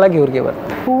ಫೈನಲ್ ಆಗಿ ಇವ್ರಿಗೆ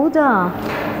ಬರುತ್ತೆ. ಹೌದಾ?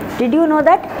 Did you know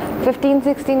that?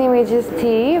 15-16 images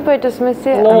थी, but उसमें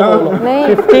से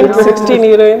नहीं 15-16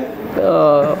 हीरोइन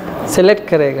सेलेक्ट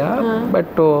करेगा,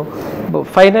 बट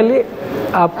फाइनली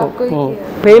आप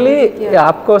पहले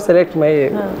आपको सेलेक्ट मैं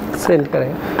सेंड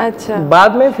करेगा. अच्छा,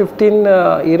 बाद में 15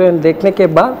 हीरोइन देखने के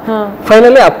बाद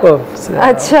फाइनली आपको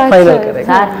अच्छा फाइनल करेगा.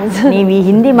 ಸರ್, ನೀವು ಈ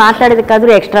ಹಿಂದಿ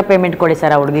ಮಾತಾಡೋದಕ್ಕಾದ್ರೂ ಎಕ್ಸ್ಟ್ರಾ ಪೇಮೆಂಟ್ ಕೊಡಿ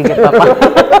ಸರ್ ಆ ಹುಡುಗಿಗೆ. ಪಾಪ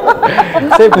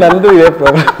ಸೇಫ್ ನಂದು ಇದೆ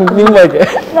ನಿಮಗೆ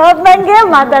ನಂಗೆ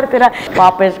ಮಾತಾಡ್ತೀರಾ,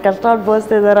 ಪಾಪ ಎಷ್ಟು ಕಷ್ಟ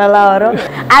ಅನುಭವಿಸ್ತಿದಾರಲ್ಲ ಅವರು.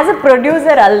 ಆಸ್ ಅ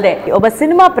ಪ್ರೊಡ್ಯೂಸರ್ ಅಲ್ಲದೆ ಒಬ್ಬ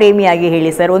ಸಿನಿಮಾ ಪ್ರೇಮಿಯಾಗಿ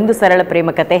ಹೇಳಿ ಸರ್, ಒಂದು ಸರಳ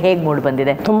ಪ್ರೇಮ ಕಥೆ ಹೇಗೆ ಮೂಡ್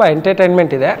ಬಂದಿದೆ? ತುಂಬಾ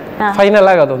ಎಂಟರ್ಟೈನ್ಮೆಂಟ್ ಇದೆ, ಫೈನಲ್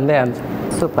ಆಗಿ ಅದೊಂದೇ ಅಂತ.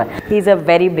 Super. He is a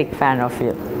very big fan of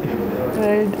you.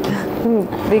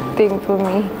 big thing for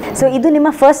me. So ಇದು ನಿಮ್ಮ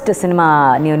ಫಸ್ಟ್ ಸಿನಿಮಾ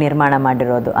ನೀವು ನಿರ್ಮಾಣ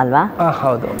ಮಾಡಿರೋದು ಅಲ್ವಾ?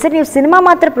 ಹೌದು ಸರ್, ನೀವು ಸಿನಿಮಾ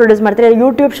ಮಾತ್ರ ಪ್ರೊಡ್ಯೂಸ್ ಮಾಡ್ತೀರಾ,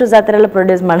 ಯೂಟ್ಯೂಬ್ ಶೋಸ್ ಆ ಥರ ಎಲ್ಲ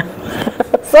ಪ್ರೊಡ್ಯೂಸ್ ಮಾಡೋಣ?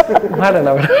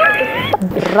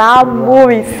 ರಾಮ್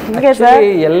ಮೂವೀಸ್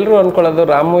ಎಲ್ಲರೂ ಅನ್ಕೊಳ್ಳೋದು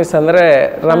ರಾಮ್ ಮೂವೀಸ್ ಅಂದ್ರೆ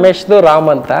ರಮೇಶ್ದು ರಾಮ್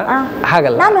ಅಂತ,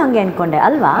 ಹಾಗಲ್ಲ. ನಾನು ಹಂಗೆ ಅನ್ಕೊಂಡೆ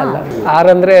ಅಲ್ವಾ? ಆರ್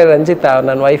ಅಂದ್ರೆ ರಂಜಿತಾ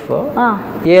ನನ್ನ ವೈಫು,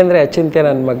 ಎ ಅಂದ್ರೆ ಅಚಿಂತ್ಯ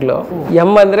ನನ್ನ ಮಗಳು,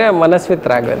 ಎಂ ಅಂದ್ರೆ ಮನಸ್ವಿತ್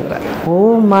ರಾಘವೇಂದ್ರ. ಓ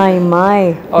ಮೈ ಮೈ,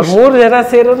 ಅವ್ರು 3 ಜನ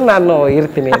ಸೇರೋದು ನಾನು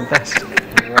ಇರ್ತೀನಿ ಅಂತ ಅಷ್ಟೇ.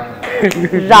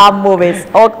 Ram movies.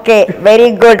 Okay, very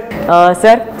good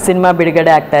sir. Cinema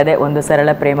ಬಿಡುಗಡೆ ಆಗ್ತಾ ಇದೆ, ಒಂದು ಸರಳ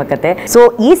ಪ್ರೇಮ ಕಥೆ. ಸೊ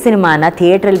ಈ ಸಿನಿಮಾನ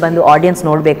ಥಿಯೇಟರ್ ಬಂದು ಆಡಿಯನ್ಸ್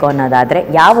ನೋಡ್ಬೇಕು ಅನ್ನೋದಾದ್ರೆ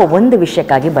ಯಾವ ಒಂದು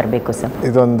ವಿಷಯಕ್ಕಾಗಿ ಬರಬೇಕು ಸರ್?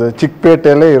 ಇದೊಂದು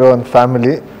ಚಿಕ್ಕಪೇಟೆಯಲ್ಲೇ ಇರೋ ಒಂದು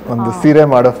ಫ್ಯಾಮಿಲಿ, ಒಂದು ಸೀರೆ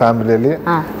ಮಾಡೋ ಫ್ಯಾಮಿಲಿಯಲ್ಲಿ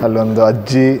ಅಲ್ಲೊಂದು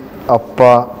ಅಜ್ಜಿ, ಅಪ್ಪ,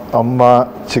 ಅಮ್ಮ,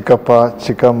 ಚಿಕ್ಕಪ್ಪ,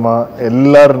 ಚಿಕ್ಕಮ್ಮ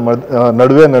ಎಲ್ಲರ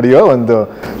ನಡುವೆ ನಡೆಯೋ ಒಂದು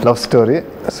ಲವ್ ಸ್ಟೋರಿ.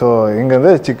 ಸೊ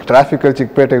ಹೆಂಗಂದ್ರೆ ಟ್ರಾಫಿಕಲ್ಲಿ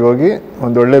ಚಿಕ್ಕಪೇಟೆಗೆ ಹೋಗಿ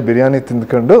ಒಂದು ಒಳ್ಳೆ ಬಿರಿಯಾನಿ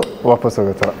ತಿಂದ್ಕೊಂಡು ವಾಪಸ್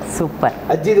ಹೋಗೋ ಥರ. ಸೂಪರ್.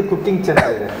 ಅಜ್ಜಿದು ಕುಕಿಂಗ್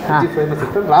ಚೆನ್ನಾಗಿದೆ, ಅಜ್ಜಿ ಫೇಮಸ್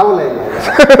ಇತ್ತು. ರಾಹುಲ ಇಲ್ಲ,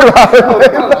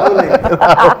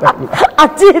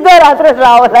 ಅಜ್ಜಿ ಇದ್ದಾರೆ ಆದ್ರೆ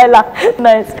ರಾಹುಲ ಇಲ್ಲ.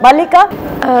 Nice. Mallika,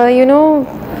 You know,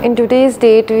 in today's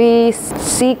date we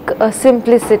seek a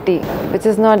simplicity which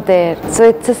is not there, so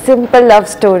it's a simple love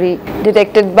story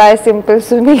directed by simple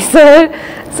Suni sir.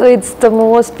 So it's the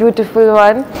most beautiful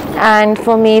one, and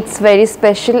for me it's very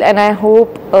special, and I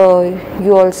hope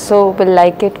you also will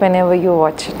like it whenever you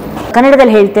watch it.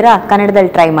 ಕನ್ನಡದಲ್ಲಿ ಹೇಳ್ತೀರಾ?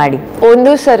 ಕನ್ನಡದಲ್ಲಿ try ಮಾಡಿ.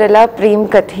 Ondu Sarala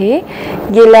Premakathe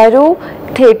ಎಲ್ಲರೂ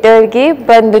ಥಿಯೇಟರ್ಗೆ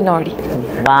ಬಂದು ನೋಡಿ.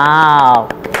 Wow,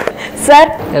 sir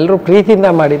ಎಲ್ಲರೂ ಪ್ರೀತಿಯಿಂದ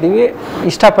ಮಾಡಿದ್ದೀವಿ,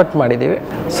 ಇಷ್ಟಪಟ್ಟು ಮಾಡಿದ್ದೀವಿ.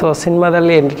 ಸೊ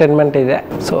ಸಿನಿಮಾದಲ್ಲಿ ಎಂಟರ್ಟೈನ್ಮೆಂಟ್ ಇದೆ.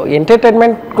 ಸೊ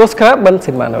ಎಂಟರ್ಟೈನ್ಮೆಂಟ್ಗೋಸ್ಕರ ಬಂದು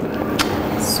ಸಿನಿಮಾ ನೋಡಿ.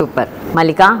 Super.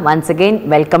 Mallika, once again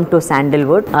welcome to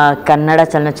Sandalwood. Kannada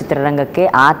ಚಲನಚಿತ್ರರಂಗಕ್ಕೆ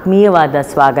ಆತ್ಮೀಯವಾದ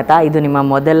ಸ್ವಾಗತ. ಇದು ನಿಮ್ಮ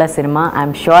ಮೊದಲ ಸಿನಿಮಾ. ಐ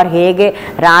ಆಮ್ ಶ್ಯೂರ್ ಹೇಗೆ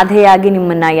ರಾಧೆಯಾಗಿ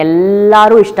ನಿಮ್ಮನ್ನು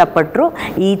ಎಲ್ಲರೂ ಇಷ್ಟಪಟ್ಟರು,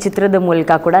 ಈ ಚಿತ್ರದ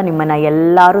ಮೂಲಕ ಕೂಡ ನಿಮ್ಮನ್ನು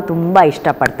ಎಲ್ಲರೂ ತುಂಬ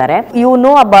ಇಷ್ಟಪಡ್ತಾರೆ. You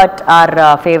know about our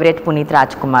favourite Puneeth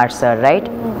Rajkumar sir, right?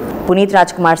 Puneeth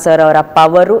Rajkumar sir ಅವರ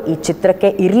ಪವರು ಈ ಚಿತ್ರಕ್ಕೆ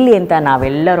ಇರಲಿ ಅಂತ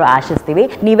ನಾವೆಲ್ಲರೂ ಆಶಿಸ್ತೀವಿ.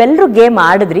 ನೀವೆಲ್ಲರೂ ಗೇಮ್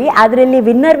ಆಡಿದ್ರಿ, ಅದರಲ್ಲಿ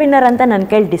ವಿನ್ನರ್ ಅಂತ ನನ್ನ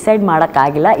ಕೈಲಿ ಡಿಸೈಡ್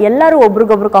ಮಾಡೋಕ್ಕಾಗಿಲ್ಲ. ಎಲ್ಲರೂ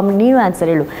ಒಬ್ರಿಗೊಬ್ರು ನೀನು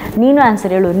ಆನ್ಸರ್ ಹೇಳು, ನೀನು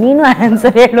ಆನ್ಸರ್ ಹೇಳು, ನೀನು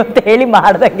ಆನ್ಸರ್ ಹೇಳು ಅಂತ ಹೇಳಿ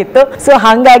ಮಾಡ್ದಾಗಿತ್ತು. ಸೊ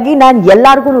ಹಾಗಾಗಿ ನಾನು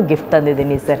ಎಲ್ಲರಿಗೂ ಗಿಫ್ಟ್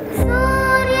ತಂದಿದ್ದೀನಿ ಸರ್.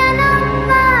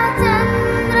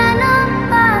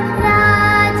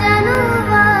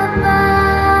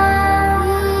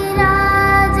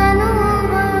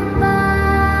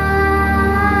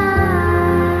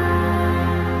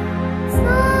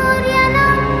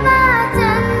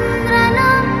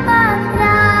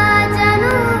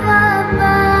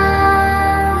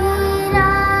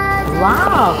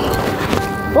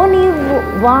 ಓ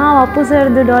ನೀವು ಅಪ್ಪು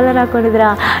ಸರ್ದು ಡಾಲರ್ ಹಾಕೊಂಡಿದ್ರಾ?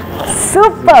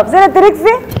 ಸೂಪರ್ ಸರ್,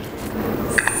 ತಿರುಗಿಸಿ.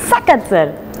 ಸಖತ್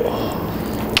ಸರ್,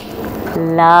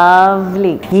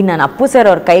 ಲವ್ಲಿ. ಈಗ ನಾನು ಅಪ್ಪು ಸರ್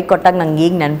ಅವ್ರ ಕೈ ಕೊಟ್ಟಾಗ ನಂಗೆ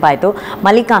ಈಗ ನೆನಪಾಯ್ತು.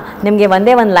 ಮಲ್ಲಿಕಾ, ನಿಮಗೆ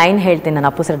ಒಂದೇ ಒಂದು ಲೈನ್ ಹೇಳ್ತೀನಿ, ನಾನು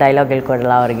ಅಪ್ಪು ಸರ್ ಡೈಲಾಗ್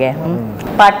ಹೇಳ್ಕೊಡಲ್ಲ ಅವ್ರಿಗೆ.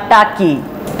 ಪಟಾಕಿ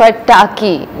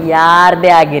ಪಟಾಕಿ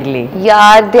ಯಾರ್ದೇ ಆಗಿರ್ಲಿ,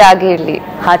 ಯಾರ್ದೇ ಆಗಿರ್ಲಿ,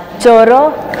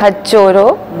 ಹಚ್ಚೋರು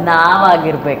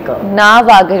ನಾವಾಗಿರ್ಬೇಕು.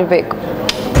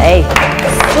 ಏಯ್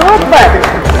ಸೂಪರ್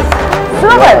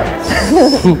ಸೂಪರ್.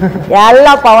 ಎಲ್ಲ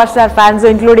power star fans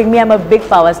including me, I'm a big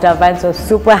power star fan. So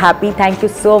super happy. Thank you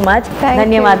so much.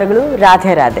 ಧನ್ಯವಾದಗಳು.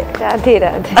 Radhe Radhe. Radhe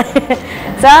Radhe.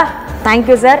 Sir thank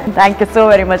you sir, thank you so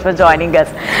very much for joining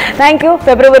us. Thank you.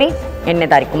 February 8ನೇ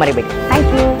ತಾರೀಕು ಮರಿಬೇಡಿ.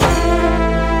 Thank you.